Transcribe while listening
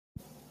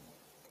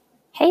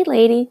Hey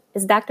lady,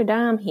 it's Dr.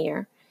 Dom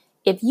here.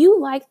 If you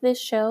like this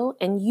show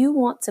and you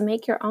want to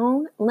make your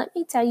own, let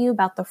me tell you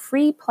about the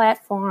free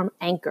platform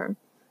Anchor.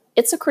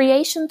 It's a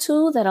creation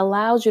tool that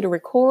allows you to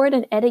record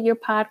and edit your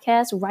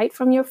podcast right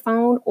from your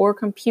phone or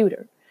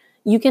computer.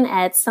 You can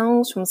add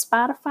songs from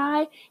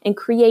Spotify and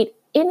create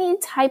any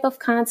type of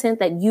content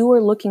that you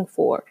are looking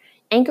for.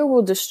 Anchor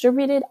will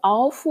distribute it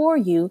all for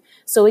you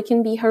so it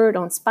can be heard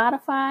on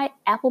Spotify,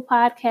 Apple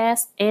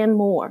Podcasts, and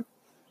more.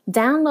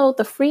 Download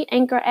the free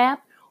Anchor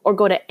app or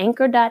go to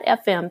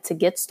anchor.fm to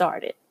get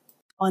started.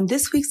 On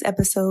this week's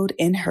episode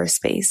in Her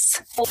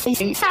Space.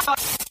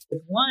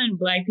 One,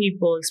 Black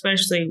people,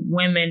 especially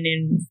women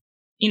and,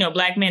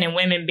 Black men and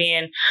women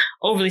being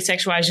overly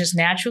sexualized just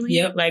naturally.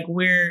 Yep. Like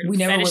we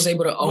never was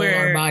able to own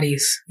our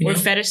bodies. We're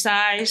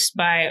fetishized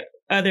by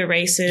other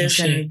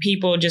races and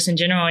people just in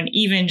general. And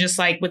even just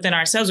like within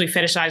ourselves, we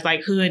fetishize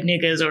like hood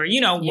niggas or,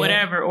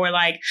 whatever, or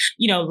like,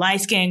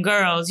 light-skinned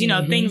girls,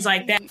 things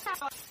like that.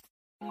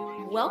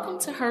 Welcome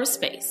to Her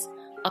Space,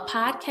 a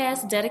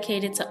podcast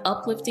dedicated to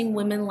uplifting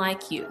women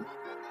like you.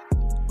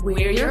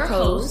 We're your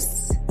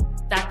hosts,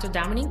 Dr.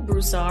 Dominique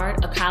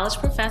Broussard, a college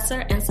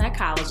professor and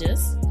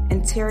psychologist,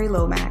 and Terry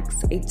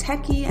Lomax, a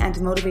techie and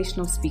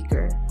motivational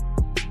speaker.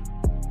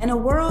 In a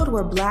world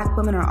where Black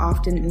women are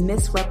often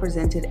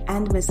misrepresented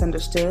and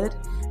misunderstood,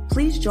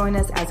 please join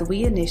us as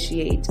we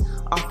initiate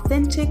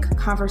authentic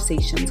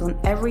conversations on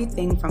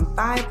everything from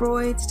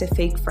fibroids to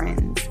fake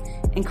friends,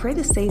 and create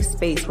a safe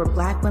space where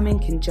Black women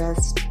can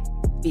just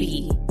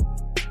be.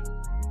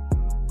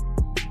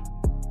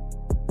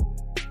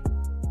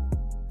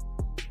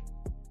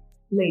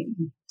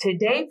 Ladies,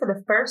 today for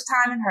the first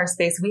time in Her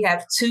Space, we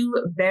have two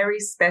very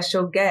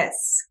special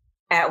guests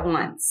at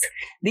once.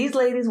 These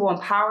ladies will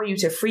empower you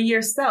to free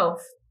yourself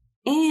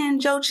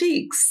and Joe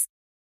Cheeks.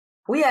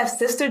 We have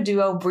sister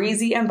duo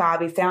Breezy and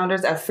Bobbi,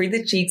 founders of Free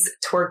the Cheeks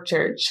Twerk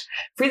Church.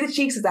 Free the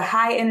Cheeks is a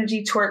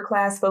high-energy twerk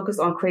class focused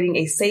on creating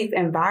a safe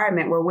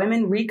environment where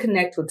women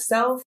reconnect with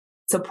self,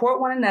 support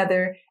one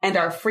another, and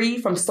are free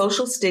from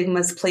social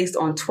stigmas placed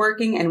on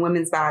twerking and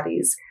women's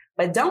bodies.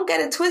 But don't get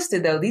it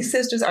twisted, though. These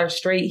sisters are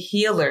straight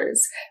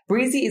healers.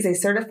 Breezy is a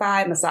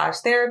certified massage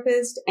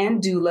therapist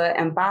and doula,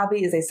 and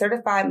Bobbi is a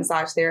certified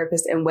massage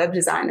therapist and web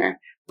designer.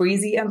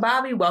 Breezy and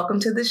Bobbi, welcome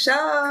to the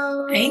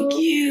show. Thank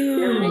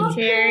you. Hi,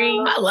 Terry.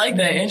 I like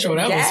that intro.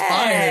 That was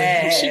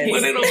fire. She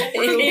put it on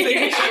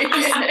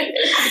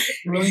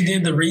real really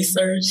did the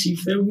research. You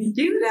feel me?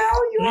 You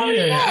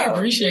already know. I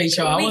appreciate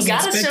y'all. We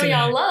gotta show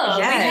y'all love.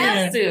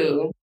 Yes. We have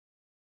to.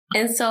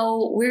 And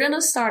so we're going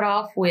to start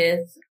off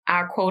with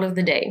our quote of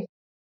the day,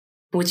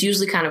 which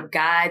usually kind of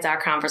guides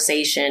our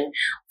conversation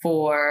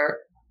for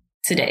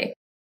today.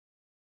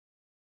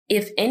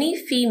 If any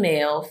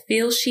female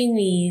feels she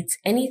needs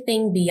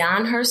anything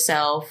beyond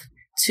herself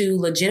to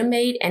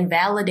legitimate and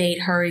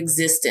validate her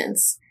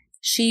existence,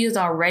 she is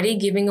already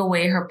giving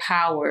away her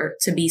power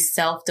to be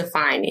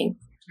self-defining,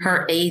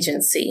 her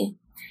agency.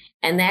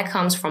 And that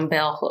comes from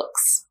bell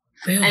hooks.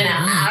 And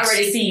I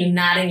already see you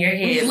nodding your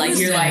head like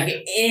you're like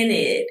in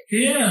it.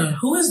 Yeah.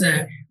 Who is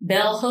that?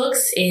 Bell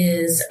Hooks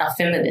is a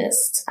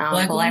feminist,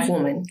 black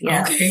woman.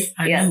 Yes. Okay.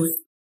 I knew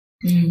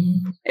it.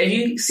 Mm-hmm. If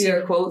you see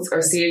her quotes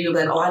or see her, you'll be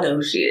like, oh, I know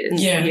who she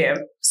is. Yeah.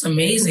 It's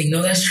amazing.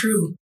 No, that's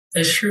true.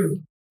 That's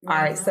true. All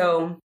right.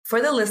 So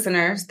for the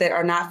listeners that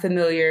are not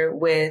familiar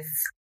with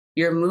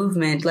your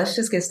movement, let's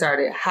just get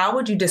started. How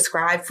would you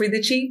describe Free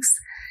the Cheeks?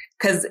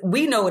 Because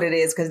we know what it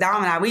is, because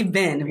Dom and I,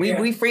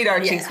 we freed our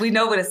cheeks. We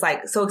know what it's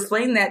like. So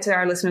explain that to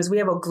our listeners. We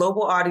have a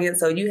global audience.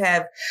 So you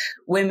have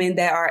women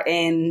that are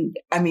in,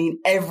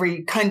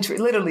 every country,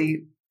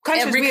 literally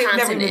countries we have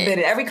never been in.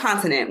 Every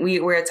continent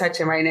we're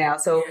touching right now.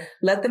 So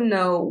let them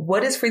know,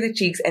 what is Free the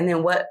Cheeks, and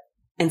then what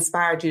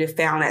inspired you to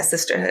found that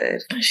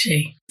sisterhood?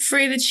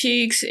 Free the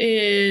Cheeks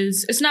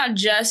it's not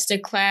just a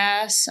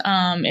class.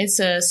 It's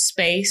a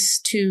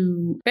space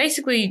to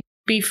basically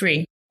be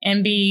free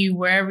and be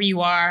wherever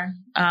you are,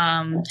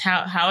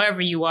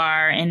 however you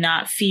are, and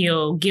not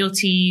feel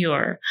guilty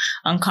or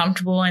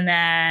uncomfortable in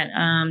that,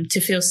 to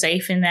feel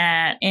safe in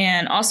that,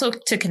 and also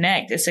to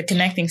connect. It's a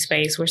connecting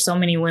space where so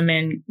many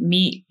women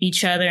meet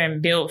each other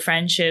and build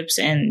friendships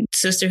and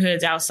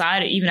sisterhoods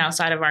even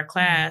outside of our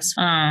class.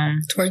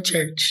 Twerk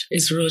church.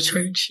 It's real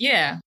church.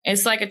 Yeah.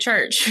 It's like a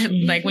church.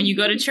 Like when you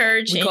go to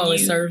church. We call it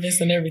service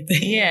and everything.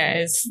 Yeah.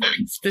 It's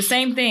the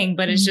same thing,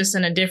 but it's just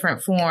in a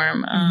different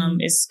form.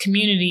 It's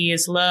community,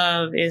 it's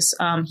love, it's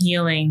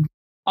healing.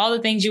 All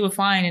the things you would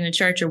find in a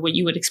church, or what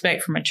you would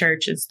expect from a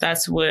church,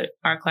 that's what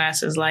our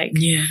class is like.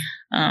 Yeah.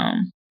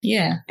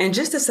 Yeah. And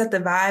just to set the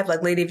vibe,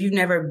 like, lady, if you've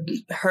never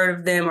heard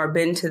of them or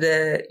been to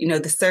the,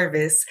 the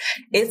service,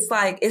 it's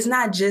like, it's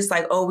not just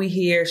like, oh, we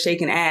here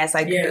shaking ass.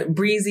 Like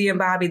Breezy and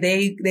Bobbi,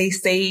 they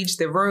stage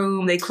the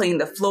room, they clean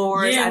the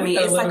floors. Yeah,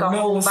 it's like a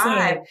whole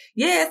vibe.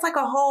 Yeah, it's like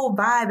a whole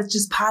vibe. It's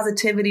just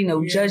positivity,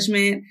 no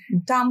judgment.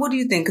 Tom, what do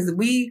you think? Because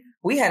we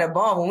had a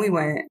ball when we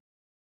went.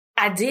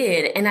 I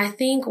did. And I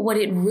think what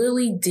it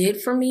really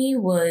did for me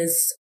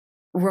was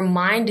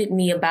reminded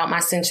me about my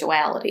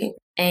sensuality.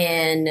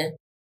 And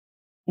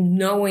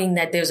knowing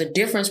that there's a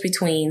difference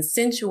between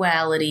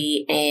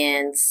sensuality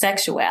and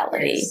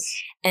sexuality.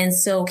 Yes. And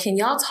so can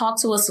y'all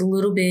talk to us a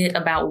little bit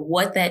about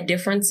what that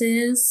difference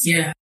is?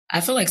 Yeah.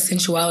 I feel like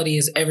sensuality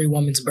is every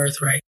woman's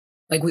birthright.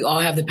 Like we all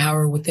have the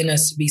power within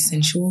us to be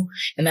sensual.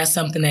 And that's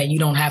something that you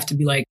don't have to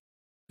be like,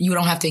 you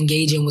don't have to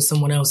engage in with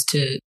someone else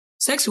to.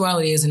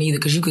 Sexuality isn't either,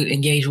 because you could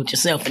engage with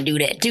yourself and do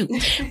that too.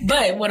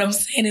 But what I'm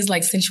saying is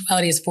like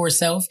sensuality is for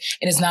self,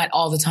 and it's not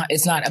all the time.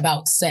 It's not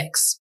about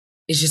sex.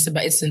 It's just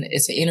about, it's an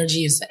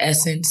energy, it's the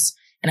essence.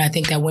 And I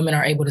think that women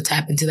are able to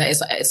tap into that. I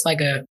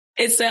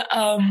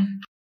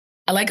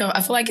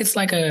feel like it's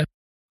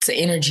an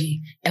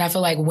energy. And I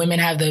feel like women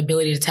have the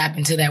ability to tap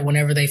into that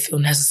whenever they feel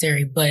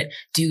necessary. But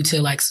due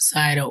to like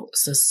societal,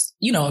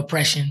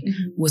 oppression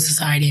with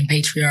society and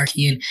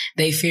patriarchy and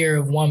they fear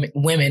of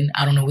women,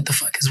 I don't know what the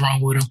fuck is wrong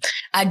with them.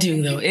 I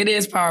do though. It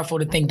is powerful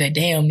to think that,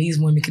 damn, these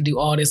women can do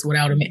all this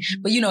without a man.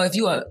 But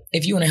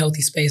if you're in a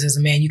healthy space as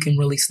a man, you can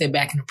really sit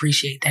back and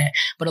appreciate that.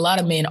 But a lot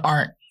of men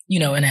aren't,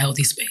 in a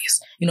healthy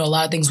space. A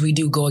lot of things we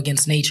do go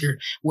against nature,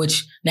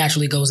 which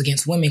naturally goes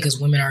against women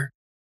because women are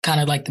kind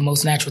of like the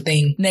most natural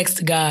thing next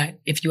to God.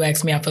 If you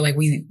ask me, I feel like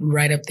we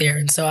right up there.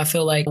 And so I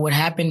feel like what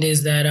happened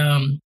is that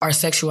our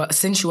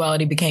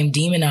sensuality became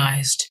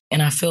demonized.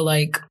 And I feel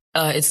like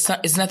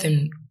it's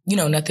nothing,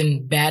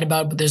 nothing bad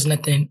about it, but there's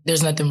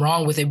nothing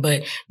wrong with it.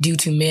 But due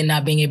to men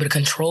not being able to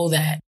control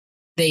that,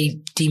 they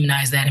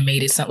demonized that and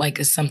made it like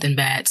it's something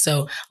bad.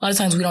 So a lot of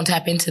times we don't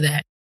tap into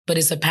that. But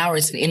it's a power,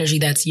 it's an energy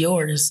that's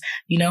yours,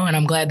 and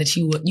I'm glad that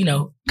you,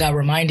 got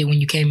reminded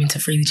when you came into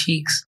Free the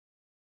Cheeks.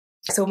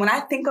 So when I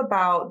think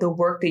about the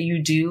work that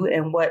you do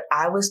and what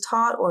I was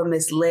taught or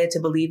misled to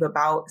believe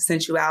about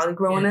sensuality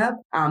growing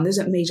up, there's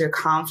a major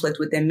conflict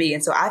within me.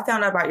 And so I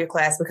found out about your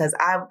class because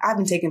I've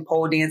been taking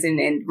pole dancing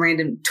and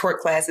random twerk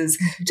classes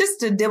just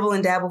to dibble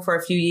and dabble for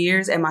a few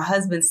years. And my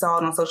husband saw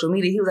it on social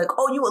media. He was like,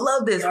 "Oh, you would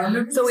love this."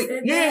 So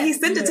he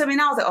sent it to me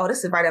and I was like, "Oh,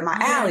 this is right up my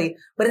alley."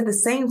 But at the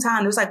same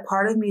time, there's like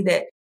part of me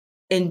that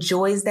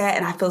enjoys that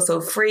and I feel so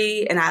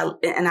free and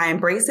I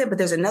embrace it. But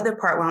there's another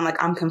part where I'm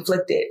like, I'm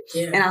conflicted.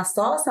 Yeah. And I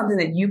saw something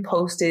that you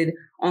posted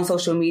on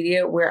social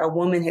media where a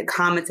woman had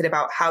commented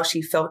about how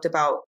she felt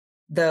about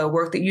the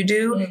work that you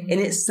do. And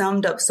it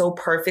summed up so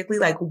perfectly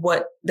like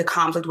what the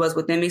conflict was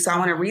within me. So I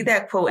want to read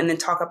that quote and then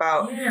talk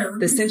about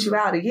the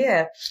sensuality.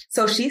 Yeah.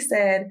 So she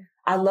said,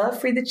 "I love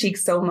Free the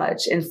Cheeks so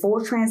much. In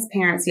full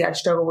transparency, I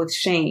struggle with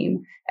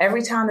shame.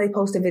 Every time they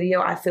post a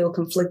video, I feel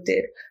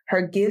conflicted.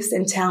 Her gifts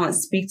and talents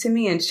speak to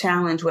me and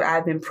challenge what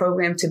I've been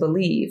programmed to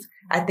believe.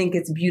 I think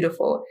it's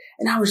beautiful."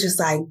 And I was just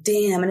like,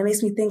 damn. And it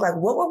makes me think like,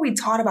 what were we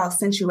taught about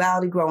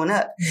sensuality growing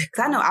up?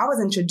 Because I know I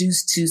was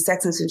introduced to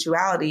sex and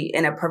sensuality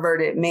in a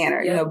perverted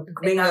manner.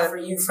 Being not for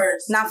you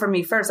first. Not for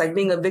me first. Like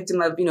being a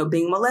victim of,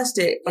 being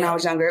molested when I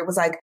was younger. It was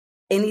like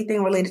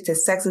anything related to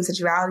sex and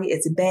sensuality,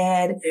 it's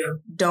bad. Yeah.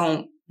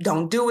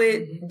 Don't do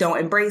it. Don't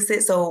embrace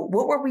it. So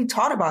what were we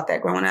taught about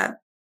that growing up?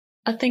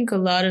 I think a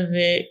lot of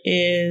it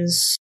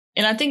is,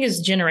 and I think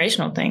it's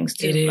generational things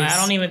too. It is. I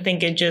don't even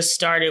think it just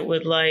started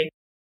with like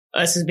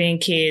us as being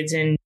kids.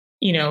 And,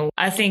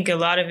 I think a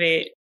lot of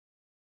it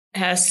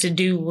has to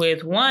do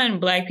with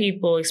Black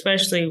people,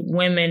 especially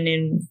women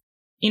and,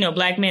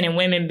 Black men and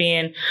women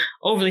being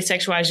overly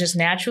sexualized just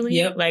naturally.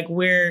 Yep. Like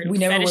we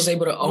never was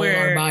able to own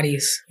our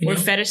bodies. We're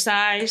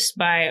fetishized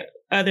by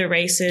other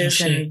races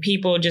and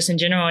people just in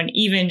general. And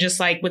even just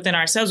like within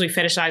ourselves, we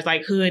fetishize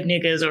like hood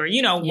niggas or,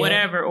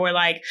 whatever, or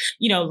like,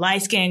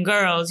 light skinned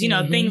girls,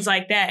 things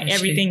like that.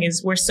 Everything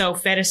we're so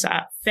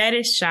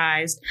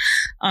fetishized.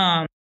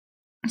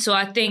 So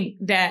I think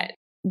that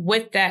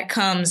with that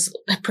comes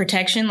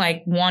protection,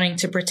 like wanting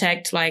to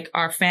protect like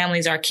our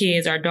families, our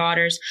kids, our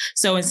daughters.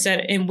 So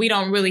and we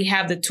don't really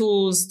have the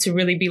tools to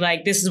really be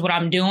like, this is what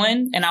I'm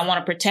doing and I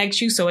want to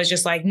protect you. So it's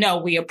just like, no,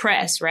 we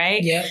oppress,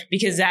 right? Yeah.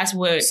 Because that's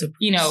what,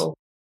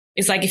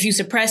 it's like if you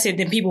suppress it,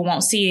 then people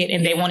won't see it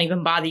and they won't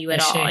even bother you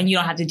at all. And you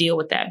don't have to deal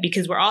with that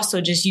because we're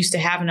also just used to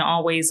having to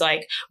always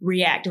like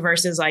react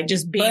versus like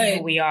just being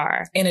who we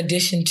are. In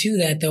addition to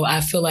that, though,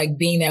 I feel like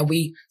being that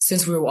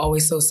since we were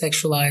always so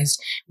sexualized,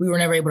 we were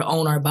never able to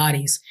own our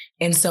bodies.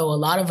 And so a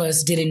lot of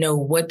us didn't know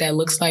what that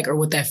looks like or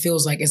what that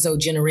feels like. And so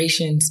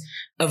generations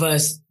of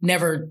us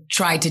never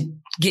tried to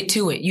get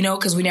to it,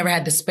 because we never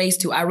had the space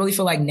to. I really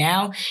feel like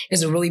now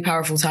is a really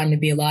powerful time to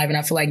be alive. And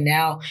I feel like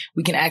now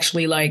we can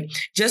actually like,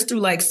 just through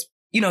like,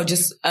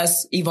 just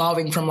us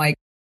evolving from like,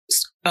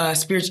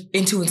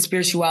 into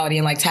spirituality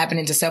and like tapping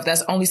into self.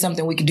 That's only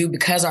something we can do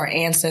because our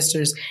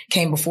ancestors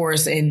came before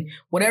us and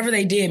whatever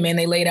they did, man,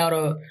 they laid out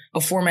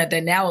a format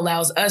that now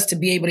allows us to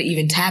be able to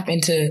even tap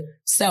into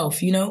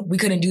self. We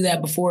couldn't do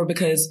that before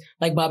because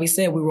like Bobbi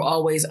said, we were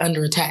always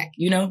under attack,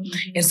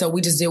 and so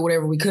we just did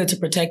whatever we could to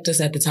protect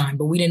us at the time,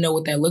 but we didn't know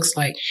what that looks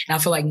like. And I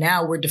feel like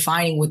now we're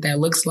defining what that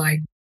looks like.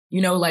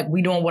 Like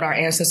we doing what our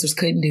ancestors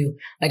couldn't do.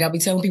 Like I'll be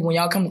telling people when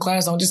y'all come to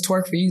class, don't just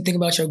twerk for you. Think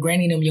about your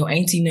granny and them, your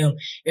auntie and them,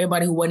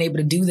 everybody who wasn't able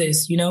to do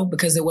this,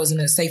 because it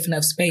wasn't a safe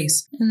enough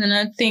space. And then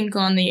I think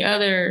on the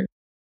other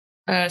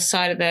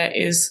side of that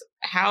is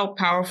how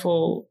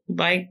powerful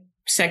like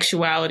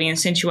sexuality and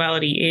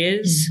sensuality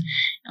is,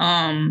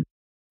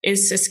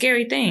 it's a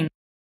scary thing.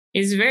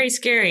 It's very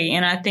scary.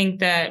 And I think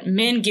that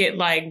men get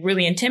like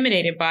really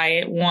intimidated by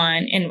it,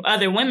 one, and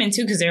other women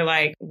too, because they're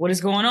like, what is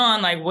going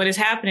on? Like, what is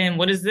happening?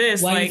 What is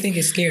this? Why like, do you think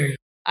it's scary?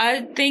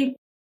 I think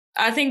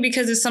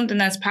because it's something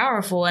that's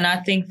powerful. And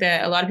I think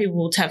that a lot of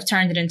people have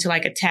turned it into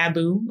like a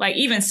taboo, like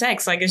even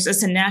sex, like it's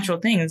just a natural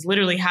thing. It's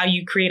literally how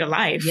you create a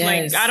life.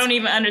 Yes. Like, I don't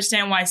even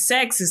understand why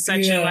sex is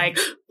such a like,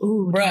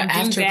 ooh, bruh,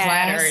 don't do after that,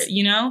 class. or,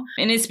 you know?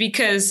 And it's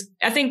because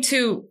I think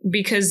too,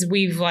 because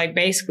we've like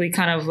basically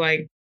kind of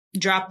like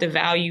dropped the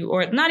value,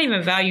 or not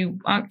even value.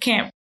 I'm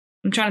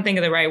trying to think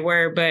of the right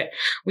word, but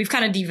we've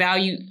kind of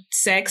devalued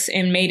sex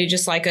and made it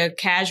just like a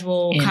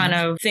casual kind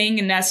of thing.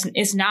 And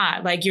it's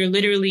not. Like, you're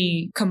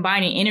literally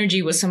combining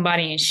energy with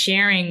somebody and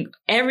sharing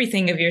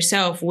everything of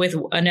yourself with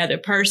another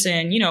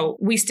person. You know,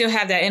 we still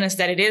have that in us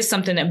that it is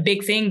something, a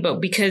big thing,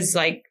 but because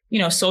like, you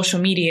know, social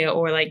media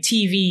or like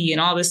TV and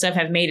all this stuff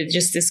have made it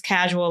just this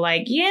casual,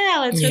 like, yeah,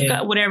 let's hook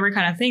up, whatever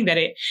kind of thing, that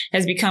it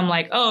has become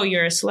like, oh,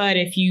 you're a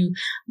slut if you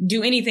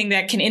do anything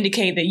that can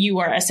indicate that you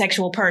are a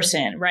sexual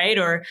person, right?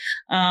 Or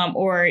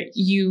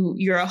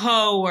you're a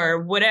hoe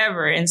or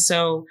whatever. And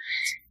so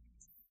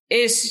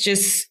it's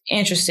just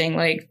interesting,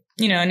 like,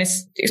 you know, and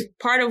it's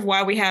part of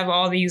why we have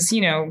all these, you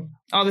know,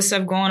 all this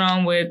stuff going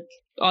on with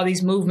all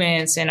these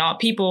movements and all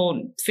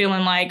people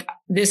feeling like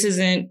this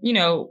isn't, you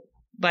know,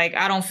 like,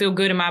 I don't feel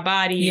good in my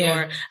body,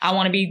 or I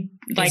want to be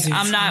like,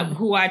 I'm not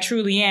who I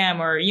truly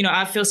am, or, you know,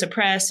 I feel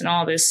suppressed and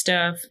all this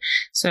stuff.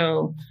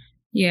 So,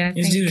 yeah.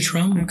 It's due to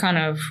trauma. I'm kind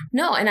of.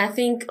 No, and I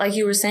think, like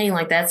you were saying,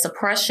 like that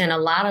suppression, a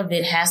lot of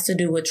it has to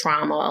do with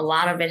trauma. A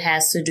lot of it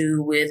has to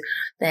do with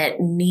that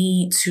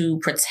need to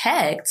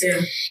protect.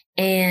 Yeah.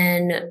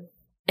 And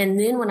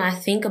then when I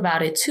think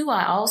about it too,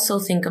 I also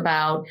think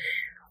about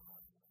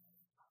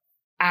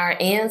our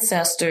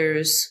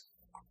ancestors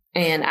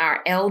and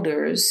our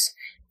elders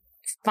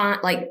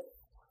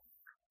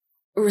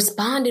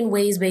respond in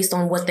ways based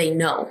on what they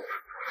know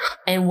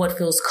and what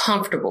feels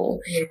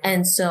comfortable. Yeah.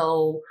 And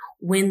so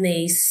when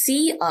they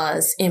see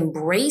us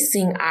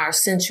embracing our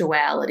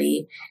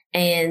sensuality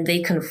and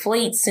they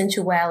conflate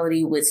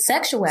sensuality with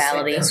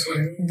sexuality,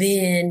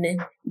 then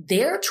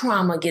their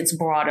trauma gets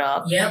brought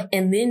up. Yep.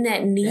 And then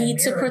that need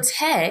to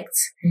protect.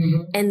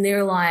 Mm-hmm. And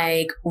they're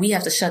like, we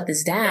have to shut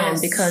this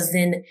down, because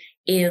then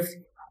if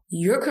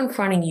you're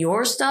confronting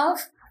your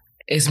stuff,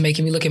 it's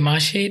making me look at my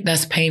shit.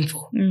 That's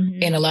painful. Mm-hmm.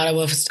 And a lot of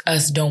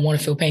us don't want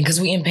to feel pain, because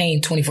we in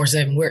pain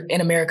 24/7. We're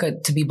in America.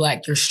 To be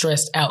Black, you're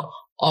stressed out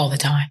all the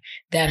time.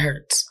 That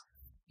hurts.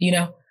 You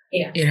know?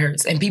 Yeah. It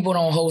hurts. And people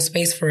don't hold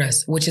space for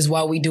us, which is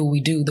why we do what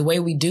we do. The way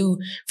we do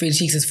Free the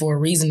Cheeks is for a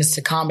reason, is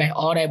to combat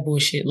all that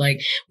bullshit.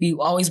 Like, we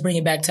always bring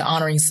it back to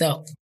honoring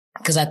self.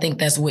 Because I think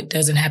that's what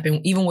doesn't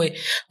happen. Even with,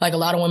 like, a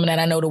lot of women that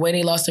I know, the way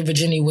they lost their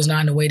virginity was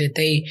not in the way that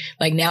they,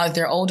 like, now that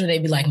they're older,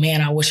 they'd be like,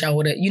 man, I wish I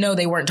would have, you know,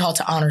 they weren't taught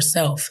to honor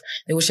self.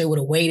 They wish they would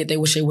have waited. They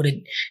wish they would have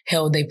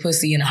held their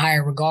pussy in a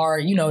higher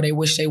regard. You know, they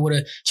wish they would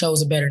have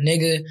chose a better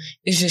nigga.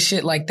 It's just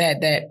shit like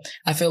that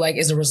I feel like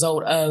is a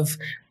result of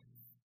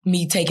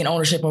me taking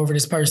ownership over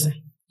this person.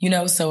 You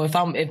know, so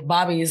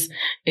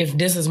if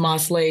this is my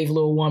slave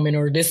little woman,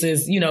 or this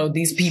is, you know,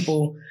 these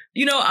people,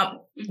 you know,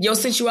 your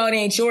sensuality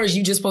ain't yours.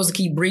 You just supposed to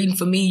keep breeding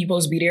for me. You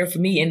supposed to be there for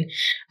me. And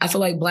I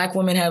feel like Black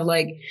women have,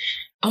 like,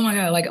 oh my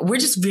God, like, we're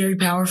just very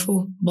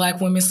powerful.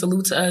 Black women,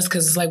 salute to us,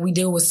 because it's like we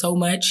deal with so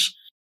much.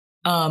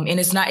 And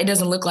it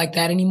doesn't look like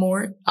that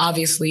anymore,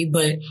 obviously,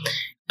 but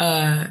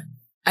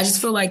I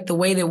just feel like the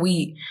way that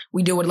we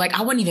deal with, like,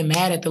 I wasn't even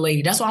mad at the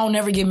lady. That's why I don't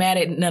never get mad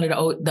at none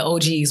of the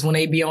OGs when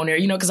they be on there,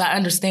 you know, because I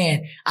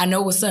understand. I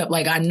know what's up.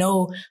 Like, I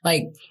know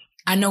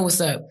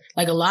what's up.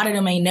 Like, a lot of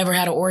them ain't never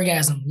had an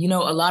orgasm. You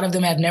know, a lot of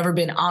them have never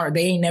been honored.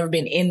 They ain't never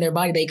been in their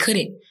body. They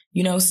couldn't,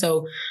 you know?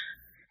 So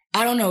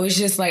I don't know. It's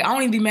just like, I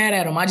don't even be mad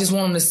at them. I just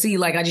want them to see,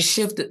 like, I just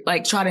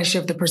try to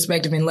shift the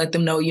perspective and let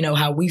them know, you know,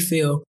 how we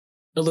feel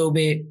a little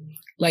bit.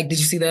 Like, did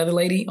you see the other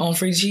lady on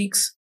Free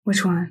Cheeks?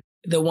 Which one?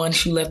 The one,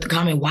 she left the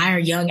comment, why are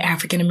young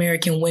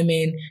African-American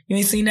women, you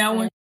ain't seen that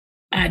one?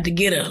 I had to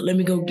get her. Let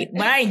me go get,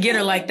 but I ain't get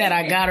her like that.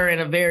 I got her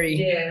in a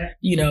very,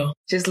 you know.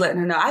 Just letting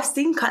her know. I've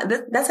seen,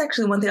 that's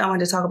actually one thing I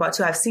wanted to talk about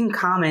too. I've seen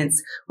comments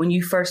when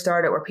you first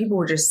started where people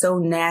were just so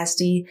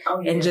nasty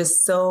and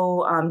just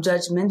so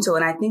judgmental.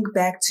 And I think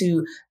back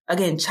to,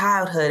 again,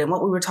 childhood and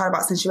what we were talking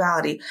about,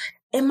 sensuality.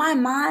 In my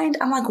mind,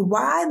 I'm like,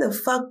 why the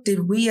fuck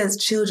did we as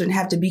children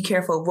have to be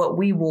careful of what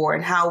we wore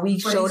and how we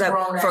showed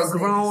up for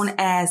grown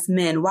ass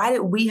men? Why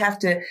did we have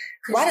to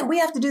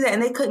do that?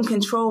 And they couldn't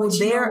control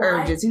their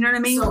urges. You know what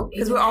I mean?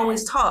 Because we're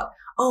always taught,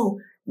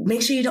 oh,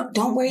 make sure you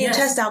don't wear your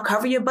chest out,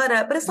 cover your butt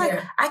up. But it's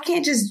like, I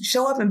can't just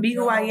show up and be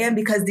who I am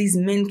because these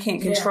men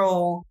can't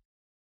control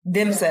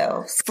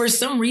themselves. For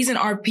some reason,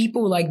 our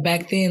people like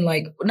back then,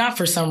 like not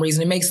for some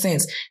reason, it makes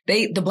sense.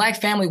 The Black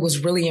family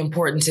was really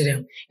important to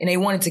them and they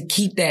wanted to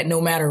keep that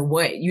no matter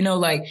what, you know,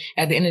 like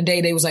at the end of the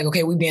day, they was like,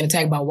 okay, we being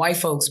attacked by white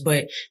folks,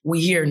 but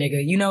we here,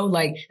 nigga, you know,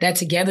 like that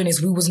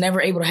togetherness, we was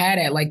never able to have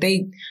that. Like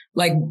they,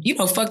 like, you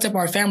know, fucked up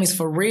our families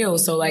for real.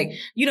 So like,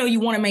 you know, you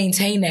want to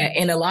maintain that.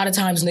 And a lot of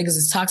times niggas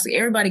is toxic.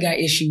 Everybody got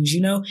issues, you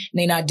know, and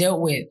they not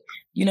dealt with,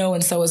 you know,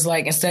 and so it's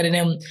like, instead of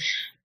them,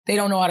 they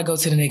don't know how to go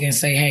to the nigga and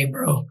say, hey,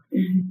 bro,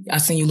 I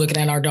seen you looking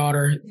at our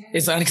daughter.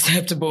 It's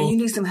unacceptable. You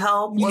need some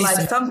help or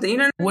like something. You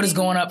know what is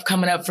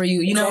coming up for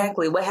you? You know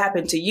exactly what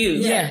happened to you.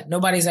 Yeah,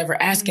 nobody's ever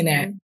asking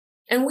that.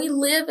 And we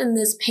live in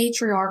this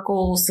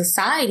patriarchal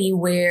society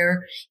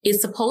where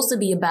it's supposed to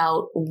be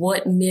about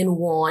what men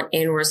want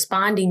and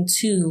responding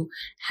to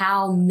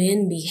how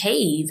men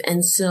behave.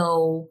 And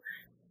so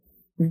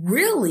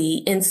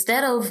really,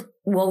 instead of,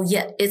 well,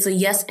 yeah, it's a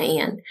yes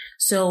and.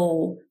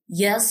 So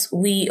yes,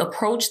 we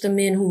approach the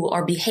men who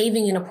are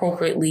behaving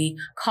inappropriately,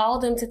 call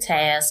them to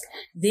task,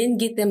 then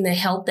get them the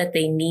help that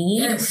they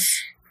need.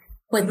 Yes.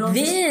 But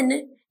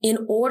then in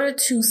order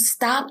to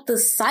stop the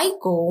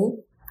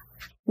cycle,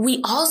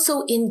 we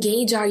also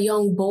engage our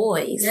young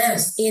boys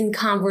in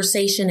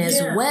conversation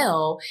as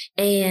well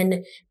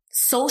and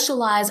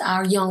socialize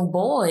our young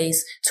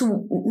boys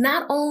to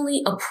not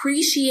only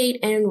appreciate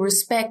and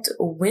respect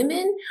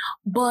women,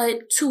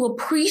 but to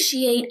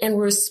appreciate and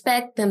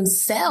respect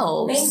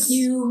themselves.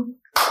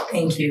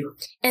 Thank you.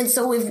 And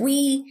so if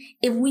we're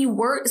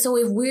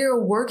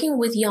working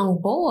with young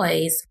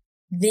boys,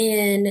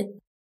 then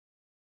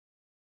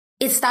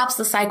it stops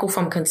the cycle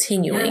from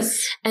continuing.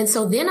 Yes. And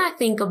so then I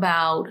think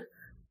about,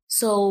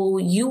 so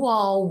you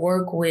all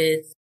work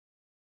with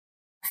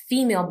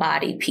female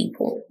bodied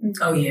people.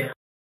 Oh yeah.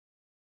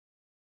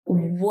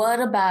 What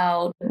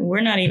about...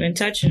 We're not even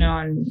touching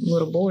on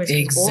little boys.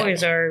 Exactly.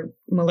 Boys are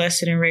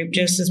molested and raped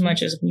just as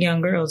much as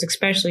young girls,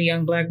 especially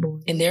young Black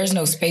boys. And there's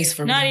no space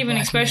for not even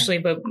especially,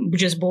 men. But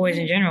just boys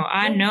in general.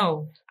 I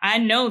know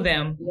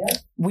them.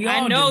 Yeah.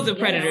 I know the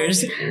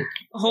predators.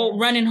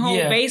 Running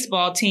whole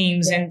baseball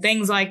teams and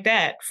things like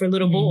that for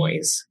little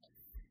boys.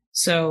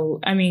 So,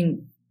 I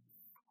mean,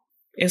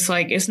 it's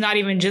like, it's not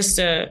even just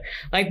I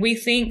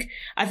think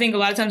a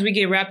lot of times we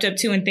get wrapped up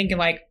too in thinking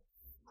like,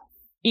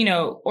 you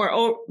know,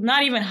 or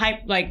not even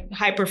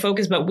hyper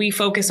focused, but we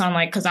focus on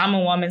like, cause I'm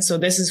a woman, so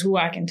this is who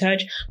I can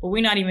touch. But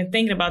we're not even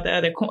thinking about the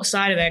other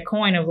side of that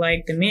coin of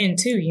like the men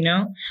too, you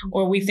know?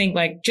 Or we think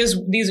like just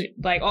these,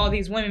 like all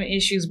these women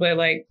issues, but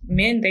like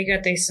men, they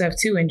got their stuff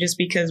too. And just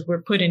because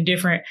we're put in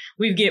different,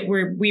 we've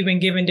been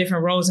given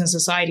different roles in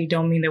society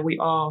don't mean that we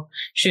all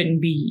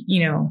shouldn't be,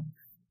 you know,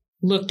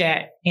 looked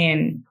at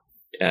and,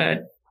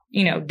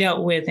 you know,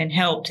 dealt with and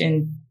helped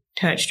and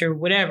touched or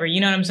whatever.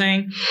 You know what I'm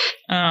saying?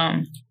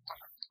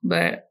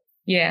 But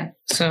yeah,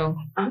 so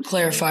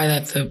clarify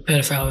that the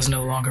pedophile is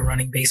no longer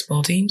running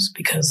baseball teams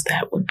because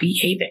that would be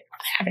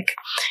havoc.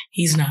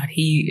 He's not.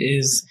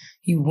 He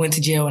went to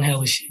jail and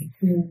hell of shit.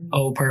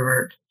 Old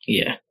pervert.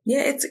 Yeah.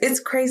 Yeah, it's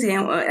crazy.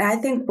 And I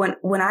think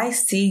when I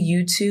see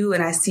you two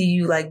and I see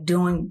you like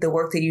doing the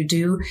work that you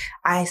do,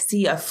 I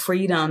see a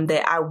freedom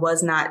that I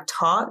was not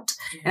taught.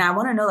 And I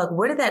want to know, like,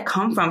 where did that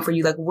come from for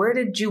you? Like,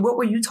 what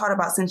were you taught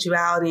about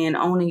sensuality and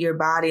owning your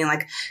body and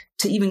like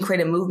to even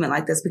create a movement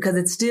like this? Because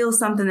it's still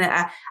something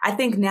that I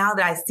think now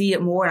that I see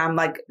it more and I'm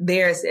like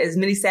there as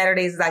many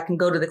Saturdays as I can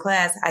go to the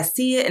class, I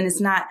see it and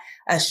it's not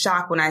a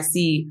shock when I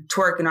see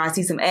twerking or I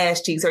see some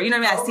ass cheeks or, you know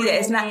what I mean? I see that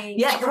it's not,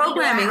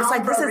 programming. It's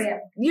like, this is,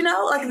 you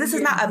know, like this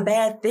is not a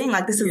bad thing.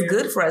 Like this is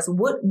good for us.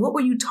 What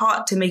were you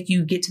taught to make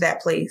you get to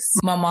that place?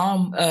 My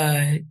mom,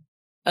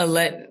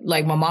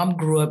 my mom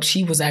grew up,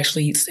 she was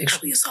actually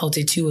sexually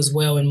assaulted too as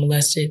well and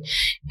molested.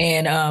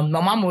 And,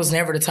 my mom was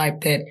never the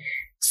type that,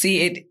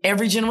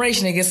 every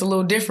generation, it gets a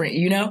little different,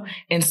 you know?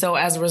 And so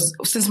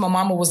since my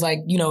mama was like,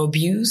 you know,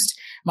 abused,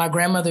 my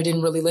grandmother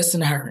didn't really listen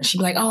to her. She'd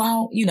be like, oh, I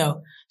don't, you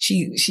know,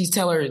 she's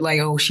tell her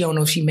like, oh, she don't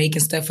know if she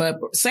making stuff up.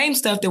 Same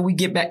stuff that we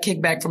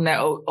kick back from that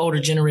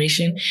older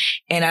generation.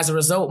 And as a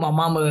result, my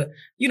mama,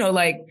 you know,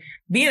 like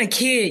being a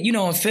kid, you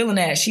know, and feeling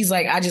that, she's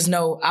like, I just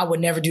know I would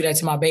never do that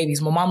to my babies.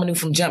 My mama knew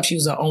from jump she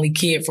was the only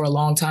kid for a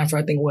long time for,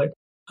 I think,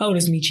 how old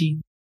is Michi?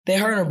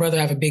 Her and her brother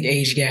have a big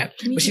age gap,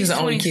 but she was the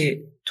only kid.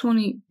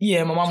 20.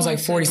 Yeah, my mom was like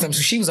 40 something.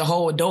 So she was a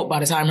whole adult by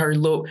the time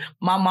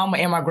my mama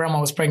and my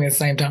grandma was pregnant at the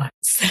same time.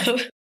 So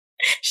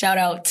shout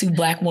out to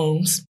Black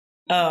wombs.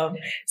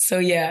 So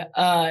yeah,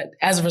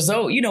 as a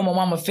result, you know, my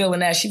mama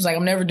feeling that, she was like,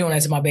 I'm never doing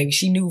that to my baby.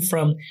 She knew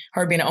from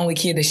her being the only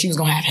kid that she was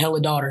going to have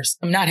hella daughters.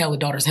 I mean, not hella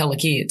daughters, hella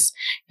kids.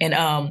 And,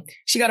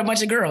 she got a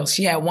bunch of girls.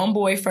 She had one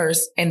boy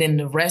first and then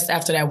the rest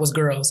after that was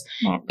girls.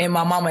 And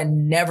my mama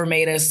never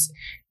made us.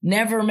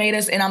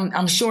 And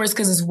I'm sure it's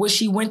because it's what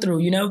she went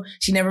through, you know?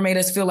 She never made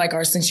us feel like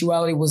our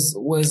sensuality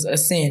was a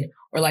sin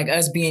or like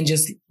us being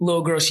just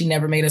little girls. She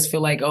never made us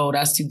feel like, oh,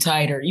 that's too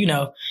tight or, you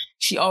know,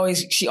 she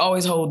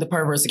always hold the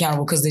perverts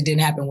accountable because it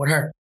didn't happen with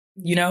her.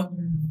 you know?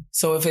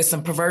 So if it's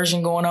some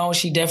perversion going on,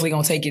 she definitely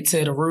gonna take it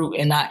to the root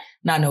and not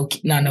no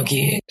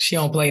kid. She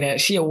don't play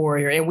that. She a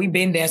warrior. And we've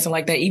been dancing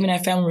like that, even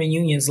at family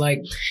reunions.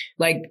 Like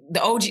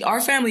the OG,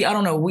 our family, I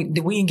don't know, we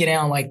didn't get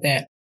down like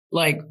that.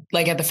 Like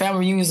at the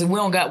family reunions, we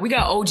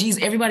got OGs,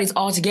 everybody's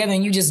all together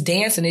and you just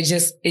dance and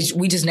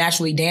we just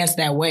naturally dance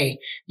that way,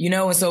 you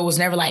know? And so it was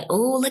never like,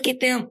 oh, look at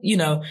them, you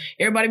know,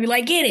 everybody be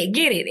like, get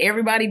it.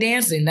 Everybody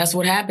dancing. That's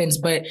what happens.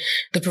 But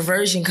the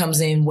perversion comes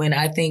in when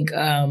I think,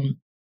 I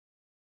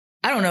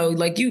don't know,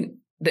 like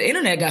the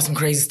internet got some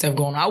crazy stuff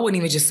going on. I wouldn't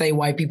even just say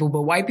white people,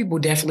 but white people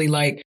definitely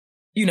like,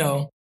 you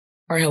know,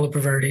 are hella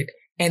perverted.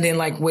 And then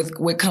like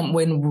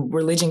when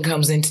religion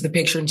comes into the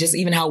picture and just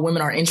even how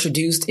women are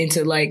introduced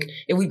into like,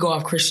 if we go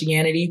off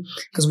Christianity,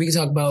 because we can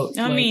talk about.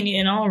 I mean,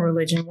 in all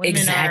religion,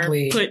 women are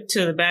put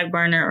to the back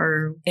burner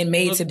or and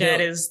made to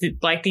build as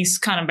like these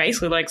kind of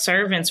basically like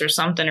servants or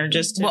something, or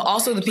just to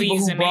also the people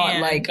who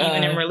brought like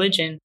even in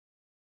religion.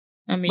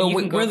 I mean,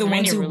 but we're the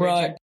ones who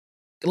brought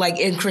like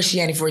in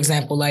Christianity, for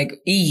example, like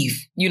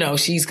Eve. You know,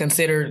 she's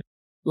considered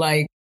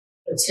like.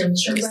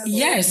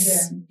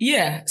 Yes.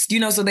 Yeah. You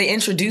know, so they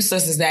introduce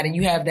us as that and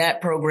you have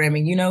that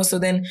programming, you know, so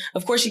then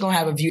of course you're going to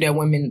have a view that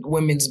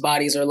women's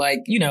bodies are like,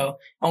 you know,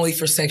 only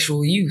for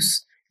sexual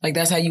use. Like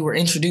that's how you were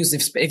introduced.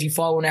 If you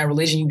follow in that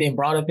religion, you've been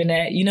brought up in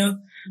that, you know,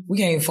 we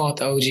can't even fault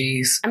the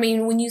OGs. I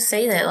mean, when you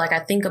say that, like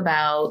I think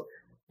about,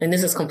 and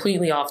this is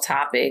completely off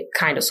topic,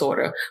 kind of,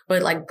 sort of,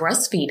 but like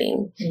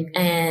breastfeeding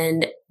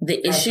and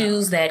the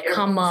issues that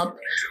come up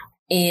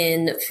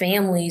in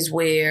families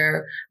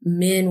where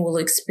men will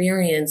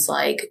experience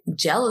like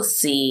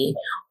jealousy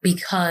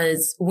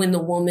because when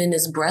the woman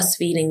is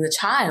breastfeeding the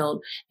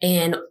child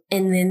and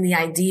then the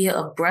idea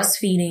of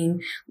breastfeeding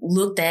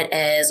looked at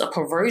as a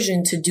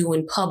perversion to do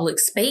in public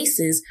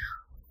spaces.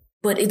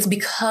 But it's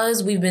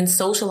because we've been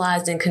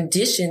socialized and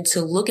conditioned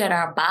to look at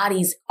our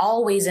bodies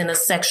always in a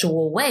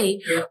sexual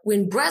way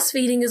when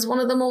breastfeeding is one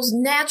of the most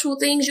natural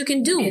things you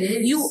can do.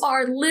 You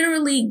are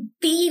literally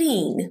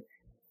feeding.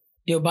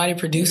 Your body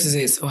produces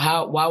it. So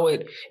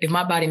if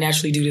my body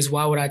naturally do this,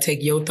 why would I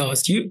take your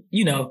thoughts? You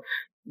know,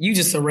 you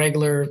just a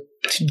regular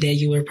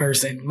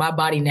person. My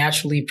body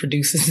naturally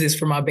produces this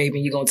for my baby.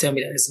 And you're going to tell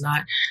me that it's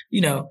not,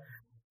 you know,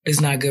 it's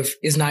not good.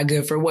 It's not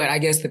good for what? I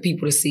guess the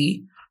people to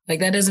see. Like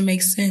that doesn't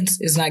make sense.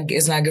 It's not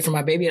good for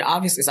my baby.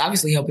 It's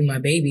obviously helping my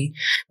baby,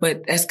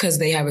 but that's because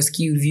they have a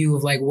skewed view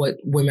of like what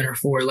women are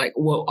for, like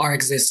what our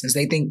existence.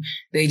 They think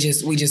we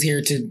just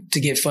here to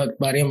get fucked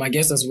by them. I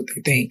guess that's what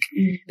they think.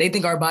 They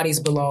think our bodies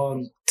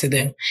belong to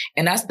them.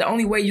 And that's the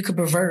only way you could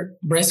pervert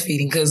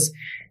breastfeeding because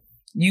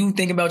you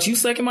think about you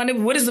sucking my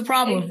nipple. What is the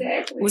problem?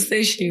 Exactly. What's the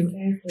issue?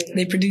 Exactly.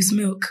 They produce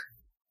milk.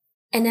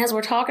 And as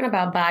we're talking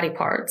about body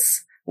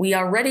parts, we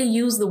already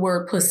used the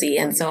word pussy.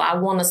 And so I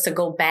want us to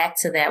go back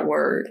to that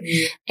word.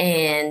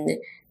 And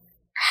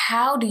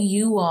how do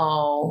you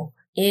all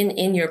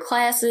in your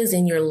classes,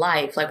 in your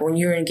life, like when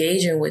you're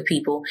engaging with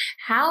people,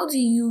 how do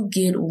you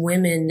get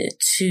women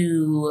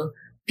to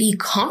be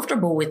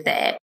comfortable with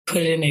that? Put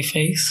it in their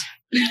face.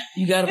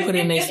 You got to put it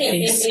in their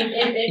face.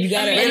 You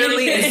got to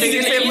literally.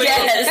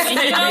 Yes.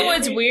 You know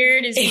what's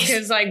weird is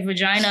because like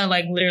vagina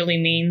like literally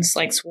means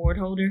like sword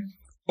holder.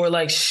 Or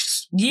like,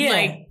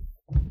 Like,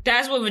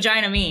 that's what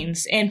vagina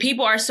means. And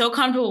people are so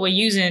comfortable with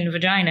using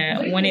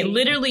vagina when it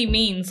literally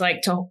means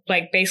like to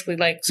like basically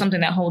like something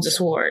that holds a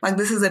sword. Like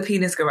this is a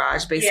penis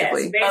garage,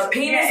 basically. Yes, a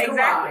penis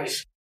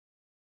garage.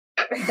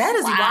 That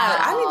is wild.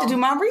 I need to do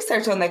my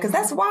research on that because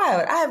that's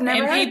wild. I have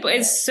never heard that.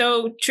 It's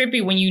so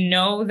trippy when you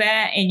know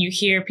that and you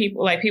hear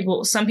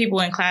some people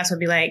in class will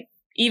be like,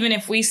 even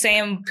if we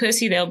say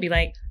pussy, they'll be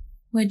like,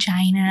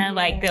 vagina.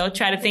 Like they'll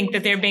try to think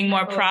that they're being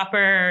more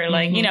proper or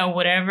like, you know,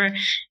 whatever.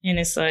 And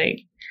it's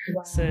like,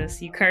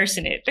 sis, you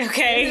cursing it,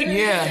 okay?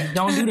 Yeah,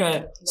 don't do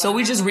that. So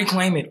we just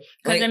reclaim it.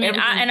 Like, I mean,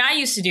 I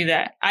used to do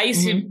that. I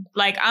used to,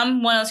 like,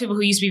 I'm one of those people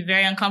who used to be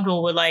very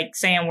uncomfortable with, like,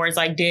 saying words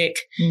like dick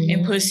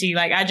and pussy.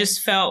 Like, I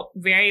just felt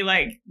very,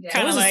 like,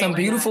 kind of like... Those are some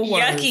beautiful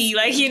words. Yucky,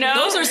 like, you know?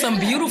 Those are some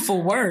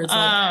beautiful words.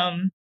 Like,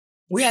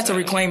 we had to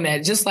reclaim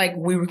that, just like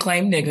we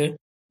reclaim nigga.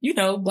 You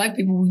know, Black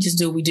people, we just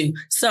do what we do.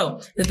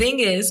 So the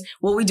thing is,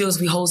 what we do is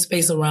we hold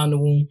space around the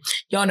womb.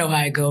 Y'all know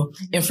how it go.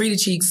 And Free the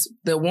Cheeks,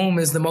 the womb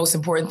is the most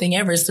important thing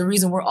ever. It's the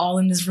reason we're all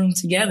in this room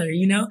together,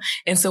 you know?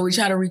 And so we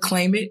try to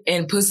reclaim it.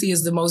 And pussy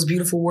is the most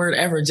beautiful word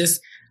ever.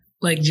 Just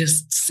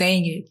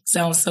saying it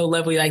sounds so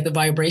lovely, like the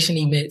vibration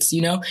emits,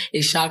 you know?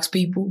 It shocks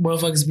people.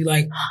 Motherfuckers be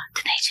like, oh,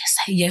 did they just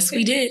say? Yes,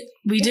 we did.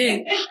 We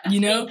did, you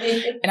know?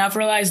 And I've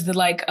realized that,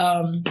 like,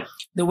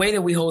 the way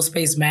that we hold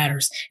space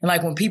matters. And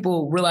like when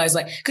people realize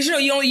like, cause you know,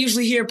 you only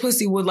usually hear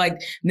pussy with like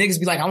niggas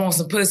be like, I want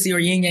some pussy or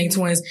yin yang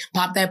twins,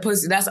 pop that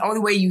pussy. That's the only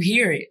way you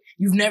hear it.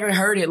 You've never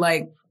heard it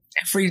like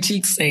Free the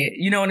Cheeks say it,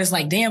 you know? And it's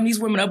like, damn, these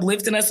women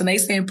uplifting us and they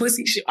saying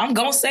pussy shit. I'm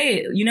gonna say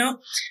it, you know?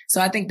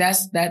 So I think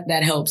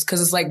that helps.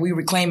 Cause it's like we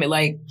reclaim it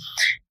like,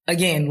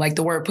 again, like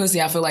the word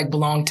pussy, I feel like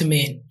belonged to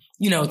men.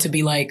 You know, to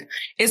be like,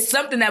 it's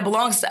something that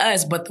belongs to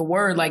us, but the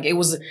word, like they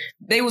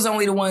was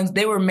only the ones,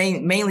 they were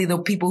mainly the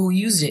people who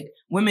used it.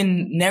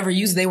 Women never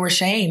used it. They were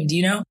shamed,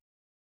 you know?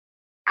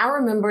 I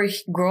remember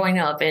growing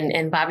up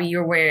and Bobbi,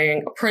 you're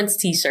wearing a Prince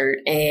t-shirt,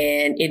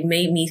 and it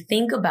made me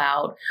think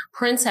about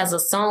Prince has a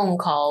song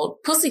called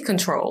Pussy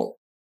Control.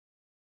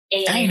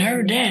 And I ain't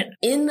heard that.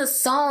 In the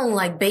song,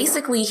 like,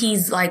 basically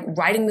he's like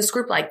writing the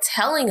script, like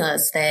telling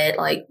us that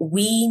like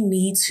we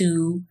need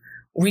to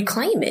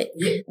reclaim it,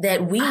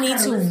 that we need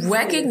to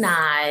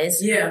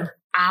recognize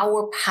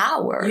our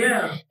power.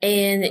 Yeah.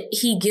 And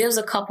he gives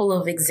a couple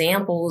of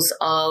examples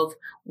of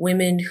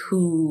women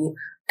who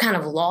kind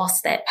of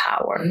lost that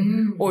power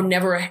or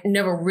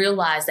never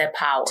realized that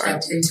power.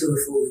 Tapped into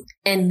it fully.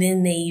 And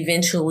then they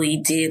eventually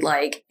did,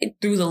 like,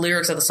 through the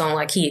lyrics of the song,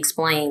 like he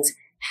explains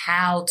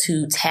how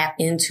to tap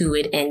into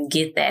it and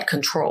get that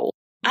control.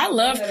 I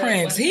love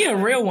Prince. He a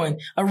real one.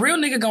 A real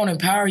nigga gonna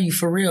empower you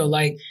for real.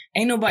 Like,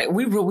 ain't nobody,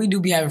 we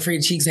do be having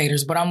free cheeks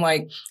haters, but I'm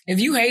like, if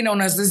you hating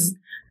on us,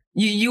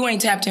 you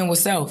ain't tapped in with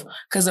self.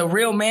 Cause a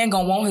real man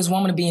gonna want his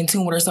woman to be in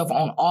tune with herself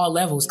on all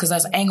levels. Cause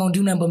that's ain't gonna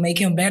do nothing but make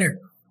him better.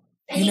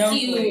 You know?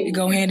 It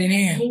go hand in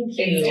hand. Thank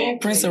you.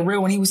 Prince a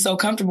real one. He was so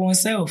comfortable in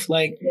self.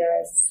 Like,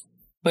 yes.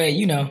 But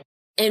you know.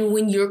 And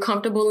when you're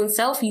comfortable in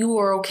self, you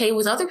are okay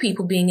with other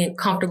people being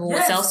comfortable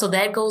with self. So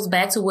that goes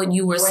back to what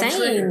you were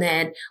saying,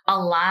 that a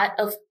lot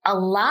of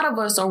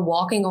us are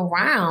walking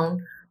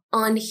around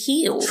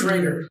unhealed.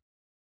 Trigger.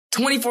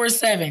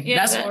 24/7.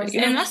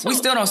 Yeah, we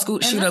still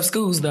don't shoot up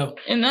schools though.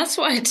 And that's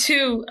why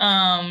too,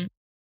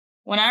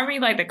 when I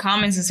read like the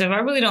comments and stuff, I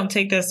really don't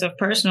take that stuff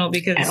personal,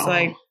 because it's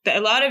like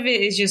a lot of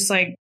it is just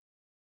like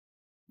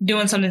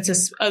doing something to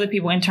other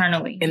people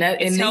internally. And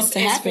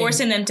it's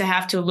forcing them to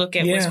have to look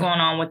at what's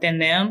going on within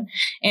them.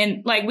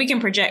 And like, we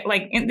can project,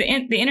 like the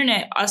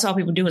internet, that's all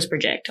people do is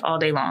project all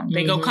day long.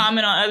 They go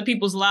comment on other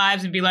people's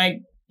lives and be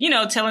like, you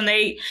know,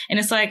 and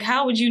it's like,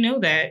 how would you know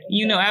that?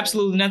 You know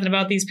absolutely nothing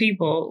about these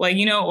people. Like,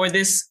 you know, or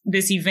this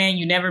event,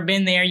 you never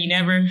been there, you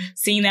never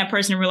seen that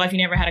person in real life, you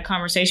never had a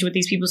conversation with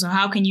these people. So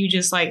how can you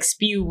just like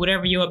spew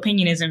whatever your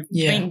opinion is and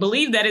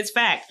believe that it's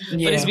fact?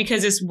 Yeah. But it's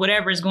because it's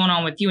whatever is going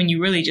on with you and you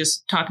really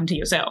just talking to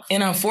yourself.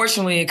 And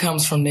unfortunately, it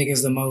comes from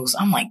niggas the most.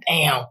 I'm like,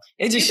 damn.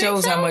 It just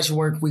shows how much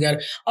work we got.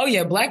 Oh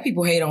yeah, black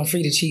people hate on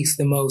Free the Cheeks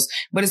the most,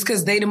 but it's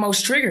because they the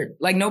most triggered.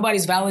 Like,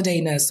 nobody's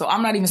validating us. So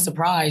I'm not even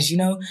surprised, you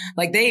know?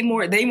 Like, they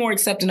more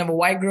accepting of a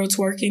white girl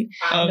twerking.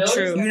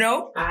 True. You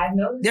know? I've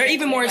noticed. They're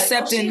even more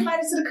accepting. She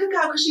invited to the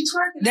cookout because she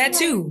twerking. That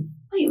too.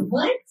 Wait,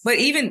 what? But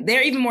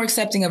they're even more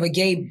accepting of a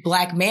gay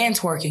black man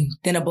twerking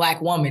than a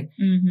black woman.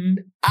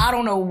 Mm-hmm. I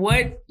don't know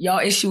what y'all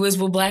issue is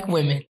with black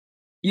women.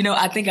 You know,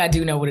 I think I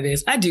do know what it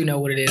is.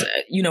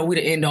 You know, we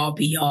the end all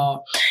be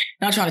all.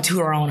 Not trying to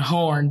toot our own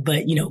horn,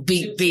 but, you know,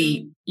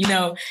 beat. You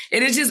know,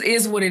 it just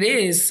is what it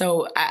is.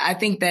 So I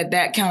think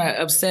that kind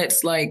of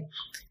upsets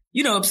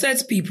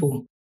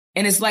people.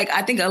 And it's like,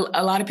 I think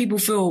a lot of people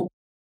feel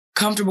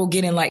comfortable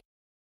getting like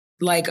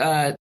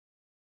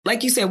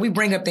you said, we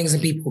bring up things in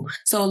people.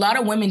 So a lot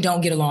of women don't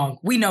get along.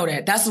 We know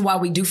that. That's why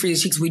we do Free the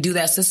Cheeks. We do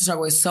that sister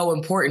struggle. It's so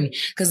important,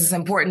 because it's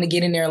important to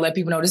get in there and let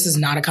people know this is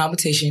not a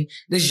competition.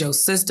 This is your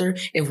sister.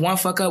 If one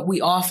fuck up,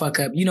 we all fuck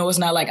up. You know, it's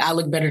not like I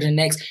look better than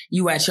next.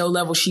 You at your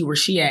level, she where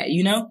she at,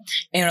 you know?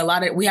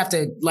 And we have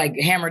to like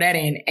hammer that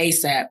in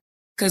ASAP.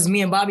 Cause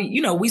me and Bobbi,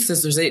 you know, we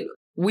sisters.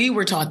 We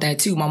were taught that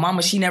too. My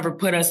mama, she never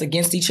put us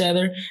against each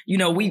other. You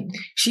know,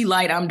 she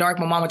light, I'm dark.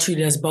 My mama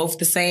treated us both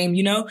the same,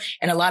 you know,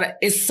 and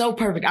it's so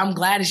perfect. I'm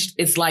glad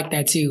it's like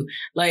that too.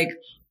 Like,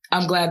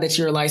 I'm glad that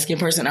you're a light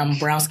skinned person. I'm a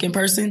brown skinned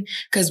person,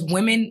 because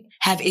women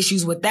have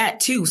issues with that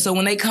too. So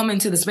when they come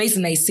into the space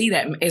and they see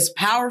that, it's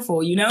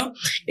powerful, you know,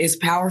 it's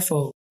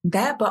powerful.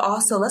 That, but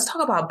also let's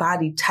talk about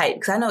body type.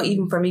 Because I know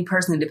even for me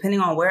personally, depending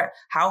on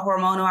how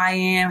hormonal I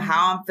am,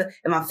 how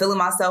am I feeling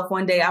myself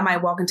one day, I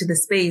might walk into the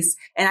space.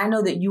 And I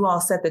know that you all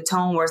set the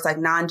tone where it's like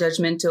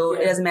non-judgmental.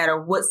 Yeah. It doesn't matter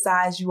what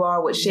size you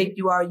are, what shape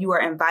you are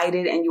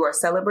invited and you are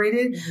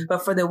celebrated. Mm-hmm.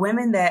 But for the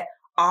women that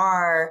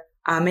are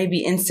maybe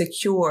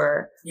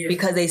insecure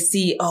because they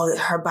see,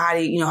 her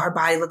body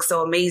looks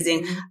so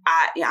amazing.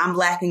 Mm-hmm. I'm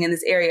lacking in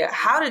this area.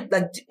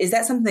 Is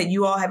that something that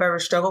you all have ever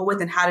struggled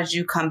with, and how did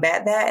you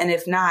combat that? And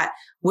if not,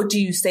 what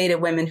do you say to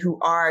women who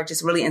are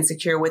just really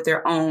insecure with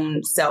their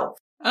own self?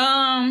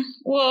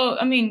 Well,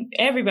 I mean,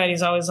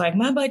 everybody's always like,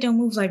 my butt don't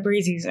move like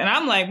Breezy's. And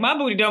I'm like, my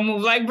booty don't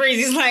move like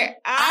Breezy's. Like,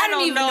 I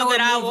don't even know that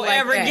I will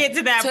ever get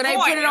to that point. So they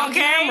put it on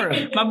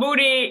camera. My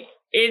booty,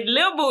 it's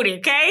little booty,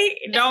 okay?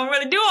 It don't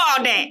really do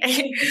all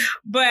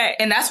that.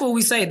 And that's what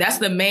we say. That's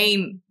the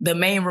main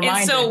reminder.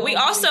 And so we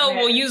also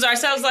will use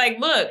ourselves like,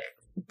 look,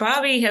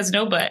 Bobbi has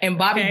no butt. And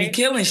Bobbi be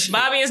killing shit.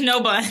 Bobbi has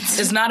no butt.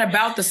 It's not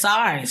about the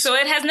size. So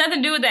it has nothing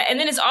to do with that. And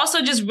then it's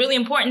also just really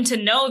important to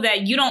know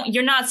that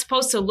you're not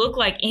supposed to look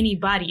like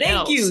anybody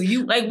else. Thank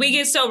you. Like, we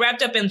get so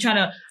wrapped up in trying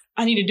to,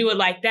 I need to do it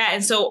like that.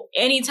 And so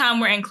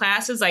anytime we're in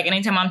classes, like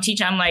anytime I'm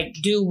teaching, I'm like,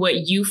 do what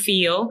you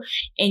feel,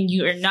 and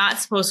you are not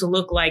supposed to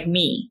look like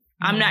me.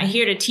 I'm not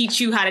here to teach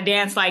you how to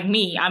dance like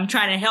me. I'm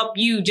trying to help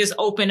you just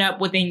open up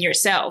within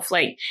yourself.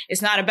 Like,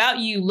 it's not about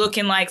you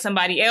looking like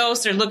somebody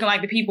else or looking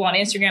like the people on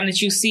Instagram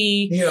that you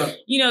see,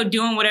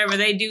 doing whatever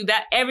they do.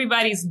 That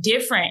everybody's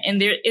different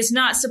and it's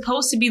not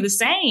supposed to be the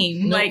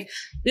same. Nope. Like,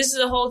 this is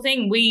the whole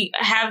thing. We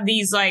have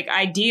these like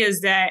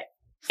ideas that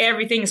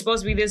everything is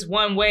supposed to be this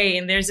one way,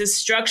 and there's this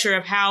structure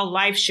of how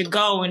life should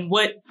go and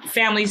what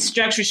family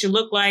structure should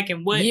look like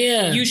and what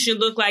you should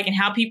look like and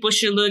how people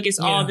should look. It's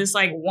all this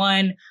like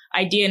one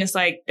idea, and it's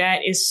like, that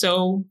is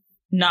so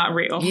not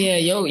real.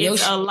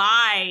 It's a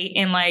lie.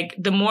 And like,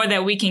 the more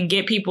that we can